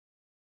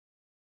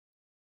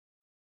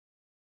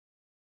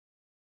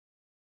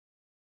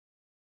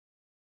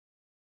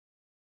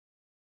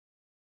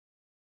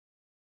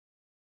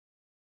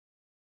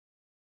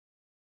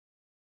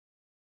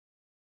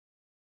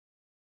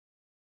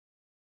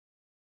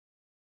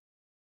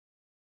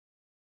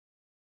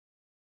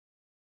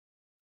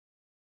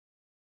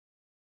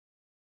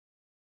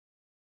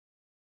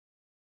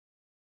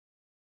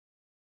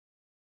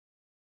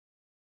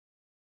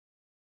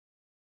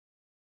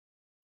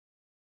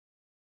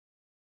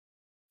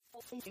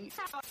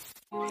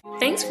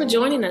 Thanks for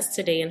joining us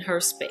today in Her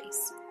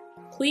Space.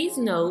 Please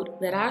note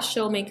that our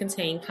show may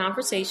contain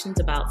conversations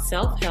about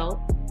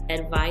self-help,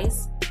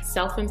 advice,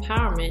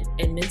 self-empowerment,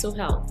 and mental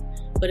health,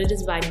 but it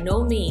is by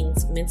no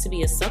means meant to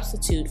be a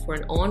substitute for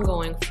an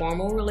ongoing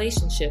formal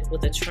relationship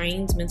with a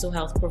trained mental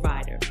health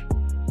provider.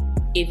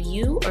 If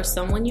you or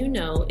someone you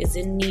know is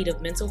in need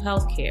of mental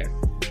health care,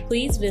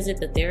 please visit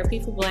the Therapy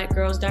for Black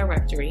Girls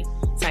directory,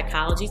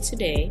 Psychology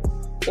Today,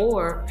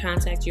 or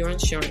contact your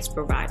insurance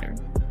provider.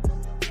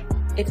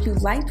 If you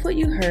liked what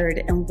you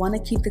heard and want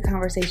to keep the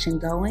conversation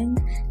going,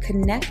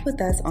 connect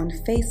with us on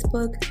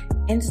Facebook,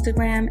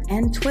 Instagram,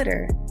 and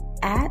Twitter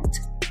at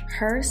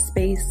Her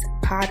Space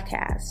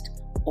Podcast,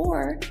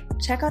 or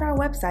check out our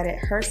website at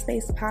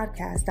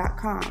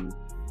herspacepodcast.com.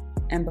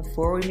 And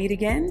before we meet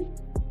again,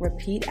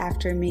 repeat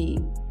after me.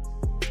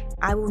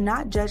 I will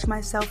not judge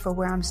myself for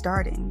where I'm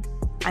starting.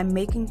 I'm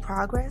making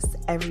progress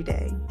every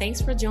day.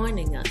 Thanks for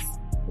joining us.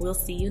 We'll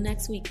see you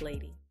next week,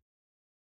 lady.